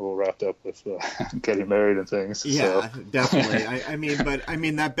been a little wrapped up with getting married and things. Yeah, so. Definitely. I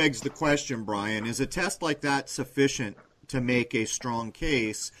mean, that begs the question, Brian, is a test like that sufficient to make a strong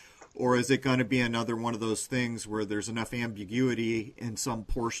case, Or is it going to be another one of those things where there's enough ambiguity in some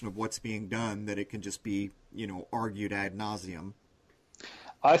portion of what's being done that it can just be, argued ad nauseum?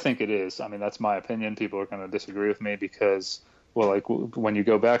 I think it is. I mean, that's my opinion. People are going to disagree with me because, well, like when you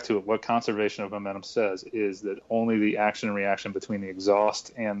go back to it, what conservation of momentum says is that only the action and reaction between the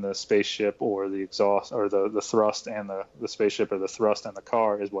exhaust and the spaceship, or the exhaust or the thrust and the spaceship, or the thrust and the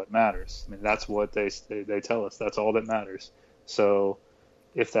car, is what matters. I mean, that's what they tell us. That's all that matters. So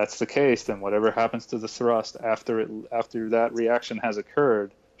if that's the case, then whatever happens to the thrust after that reaction has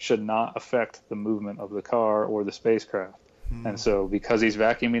occurred should not affect the movement of the car or the spacecraft. And so because he's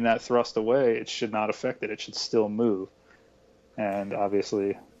vacuuming that thrust away, it should not affect it. It should still move. And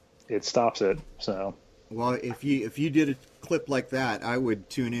obviously it stops it. So, well, if you did a clip like that, I would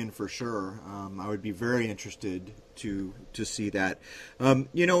tune in for sure. I would be very interested to see that.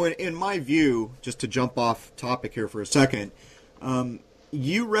 In my view, just to jump off topic here for a second,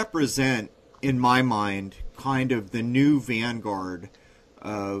 you represent, in my mind, kind of the new vanguard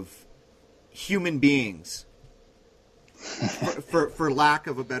of human beings, for lack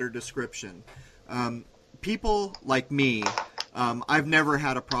of a better description. People like me, I've never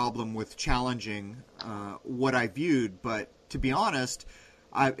had a problem with challenging what I viewed, but to be honest,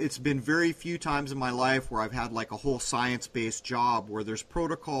 it's been very few times in my life where I've had like a whole science-based job where there's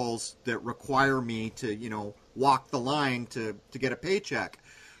protocols that require me to, walk the line to get a paycheck.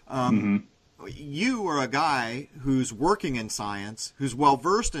 You are a guy who's working in science, who's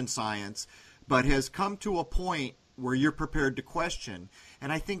well-versed in science, but has come to a point where you're prepared to question.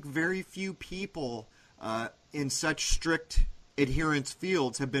 And I think very few people in such strict adherence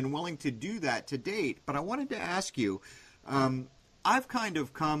fields have been willing to do that to date. But I wanted to ask you, I've kind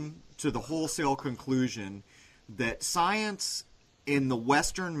of come to the wholesale conclusion that science in the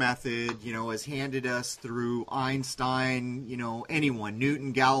Western method, has handed us through Einstein, anyone,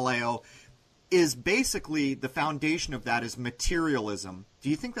 Newton, Galileo, is basically the foundation of that is materialism. Do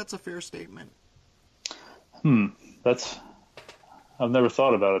you think that's a fair statement? I've never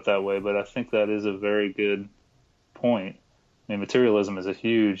thought about it that way, but I think that is a very good point. I mean, materialism is a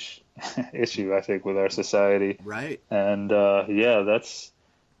huge issue, I think, with our society. Right. And that's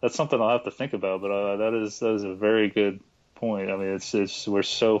something I'll have to think about. But that is a very good point. I mean, it's we're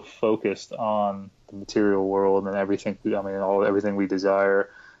so focused on the material world and everything. I mean, everything we desire,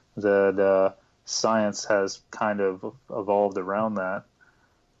 that science has kind of evolved around that.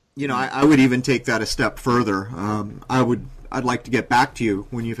 I would even take that a step further. I'd like to get back to you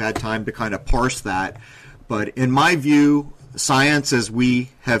when you've had time to kind of parse that. But in my view, science as we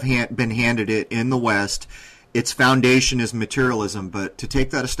have been handed it in the West, its foundation is materialism. But to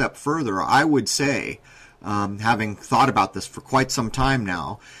take that a step further, I would say, having thought about this for quite some time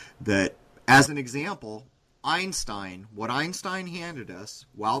now, that as an example, what Einstein handed us,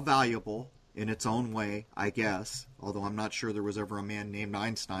 while valuable in its own way, I guess, although I'm not sure there was ever a man named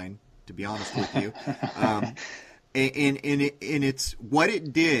Einstein, to be honest with you, what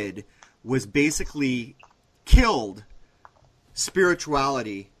it did was basically killed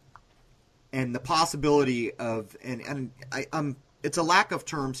spirituality and the possibility of, it's a lack of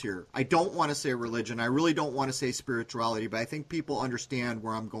terms here. I don't want to say religion. I really don't want to say spirituality, but I think people understand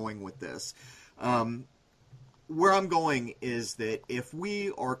where I'm going with this. Where I'm going is that if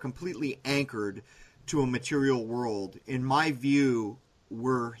we are completely anchored to a material world, in my view,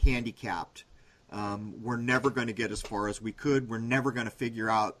 we're handicapped. We're never going to get as far as we could. We're never going to figure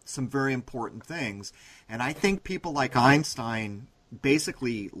out some very important things. And I think people like Einstein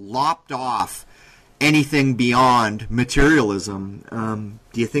basically lopped off anything beyond materialism.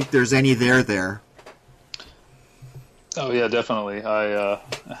 Do you think there's any there? Oh yeah, definitely.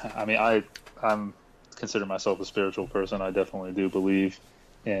 I'm consider myself a spiritual person. I definitely do believe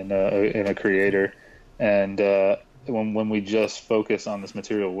in a creator, and when we just focus on this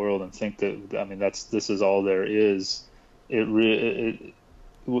material world and think that this is all there is,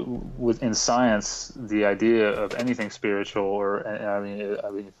 within science, the idea of anything spiritual, or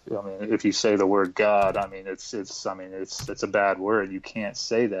if you say the word God, it's a bad word. You can't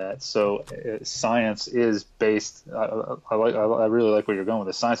say that. So science is based. I really like where you're going with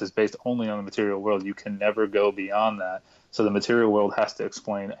this. Science is based only on the material world. You can never go beyond that. So the material world has to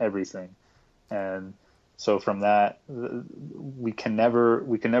explain everything, and so from that, we can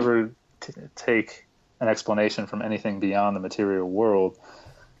never take an explanation from anything beyond the material world.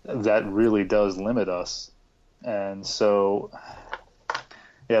 That really does limit us. And so,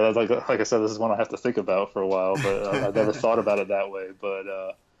 yeah, that's like I said, this is one I have to think about for a while, but I've never thought about it that way.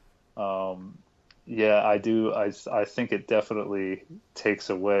 But yeah, I do. I think it definitely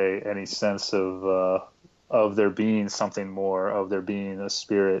takes away any sense of there being something more, of there being a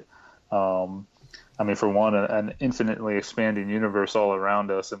spirit. I mean, for one, an infinitely expanding universe all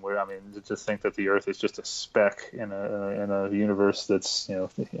around us, and I mean, to think that the Earth is just a speck in a universe that's, I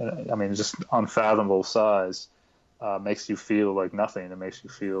mean, just unfathomable size, makes you feel like nothing. It makes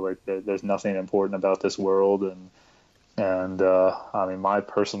you feel like there's nothing important about this world, and I mean, I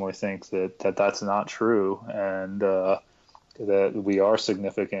personally think that that's not true, and that we are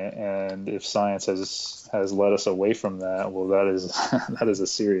significant. And if science has led us away from that, well, that is that is a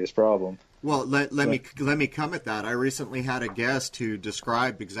serious problem. Well, let me come at that. I recently had a guest who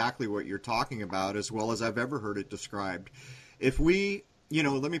described exactly what you're talking about as well as I've ever heard it described. If we,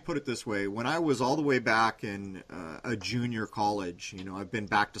 let me put it this way. When I was all the way back in a junior college, I've been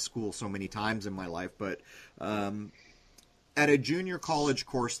back to school so many times in my life, but at a junior college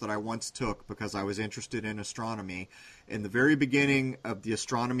course that I once took because I was interested in astronomy, in the very beginning of the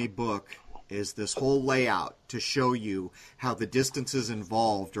astronomy book is this whole layout to show you how the distances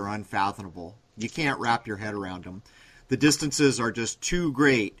involved are unfathomable. You can't wrap your head around them. The distances are just too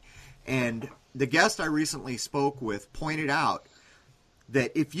great. And the guest I recently spoke with pointed out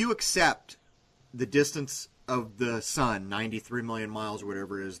that if you accept the distance of the sun, 93 million miles,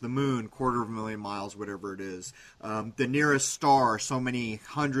 whatever it is, the moon, 250,000 miles, whatever it is, the nearest star, so many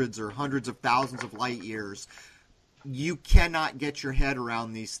hundreds of thousands of light years, you cannot get your head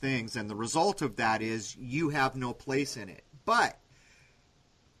around these things, and the result of that is you have no place in it. But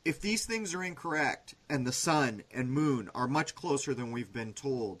if these things are incorrect, and the sun and moon are much closer than we've been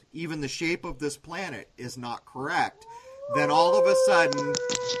told, even the shape of this planet is not correct, then all of a sudden...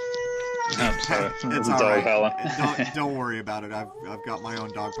 I'm sorry. It's all right. Don't worry about it. I've got my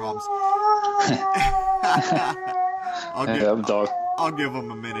own dog problems. I'll give him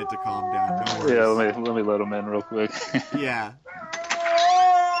a minute to calm down. No worries. Yeah, let me let him in real quick. Yeah.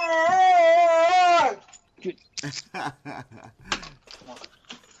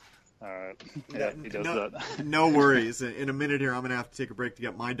 All right. Yeah, he does that. No worries. In a minute here, I'm going to have to take a break to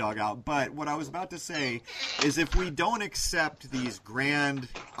get my dog out. But what I was about to say is if we don't accept these grand,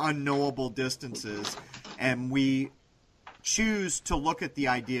 unknowable distances, and we choose to look at the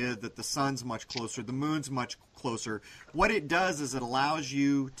idea that the sun's much closer, the moon's much closer, what it does is it allows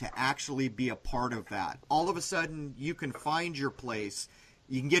you to actually be a part of that. All of a sudden, you can find your place.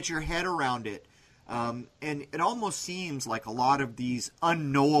 You can get your head around it. And it almost seems like a lot of these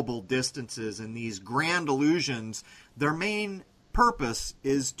unknowable distances and these grand illusions, their main purpose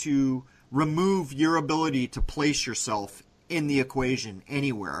is to remove your ability to place yourself in the equation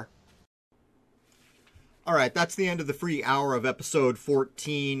anywhere. All right, that's the end of the free hour of episode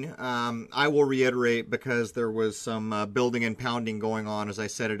 14. I will reiterate because there was some building and pounding going on, as I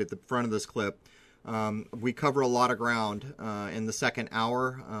said it at the front of this clip. We cover a lot of ground in the second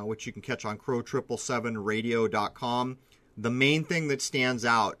hour, which you can catch on crow777radio.com. The main thing that stands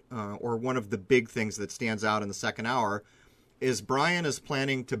out, or one of the big things that stands out in the second hour, is Brian is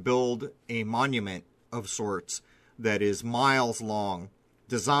planning to build a monument of sorts that is miles long,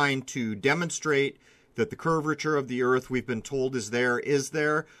 designed to demonstrate that the curvature of the Earth we've been told is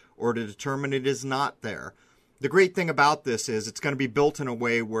there, or to determine it is not there. The great thing about this is it's going to be built in a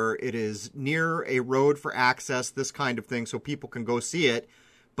way where it is near a road for access, this kind of thing, so people can go see it,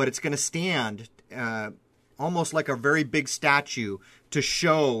 but it's going to stand almost like a very big statue to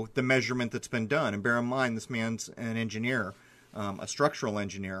show the measurement that's been done. And bear in mind, this man's an engineer, a structural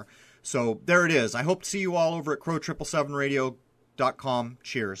engineer. So there it is. I hope to see you all over at crow777radio.com.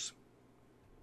 Cheers.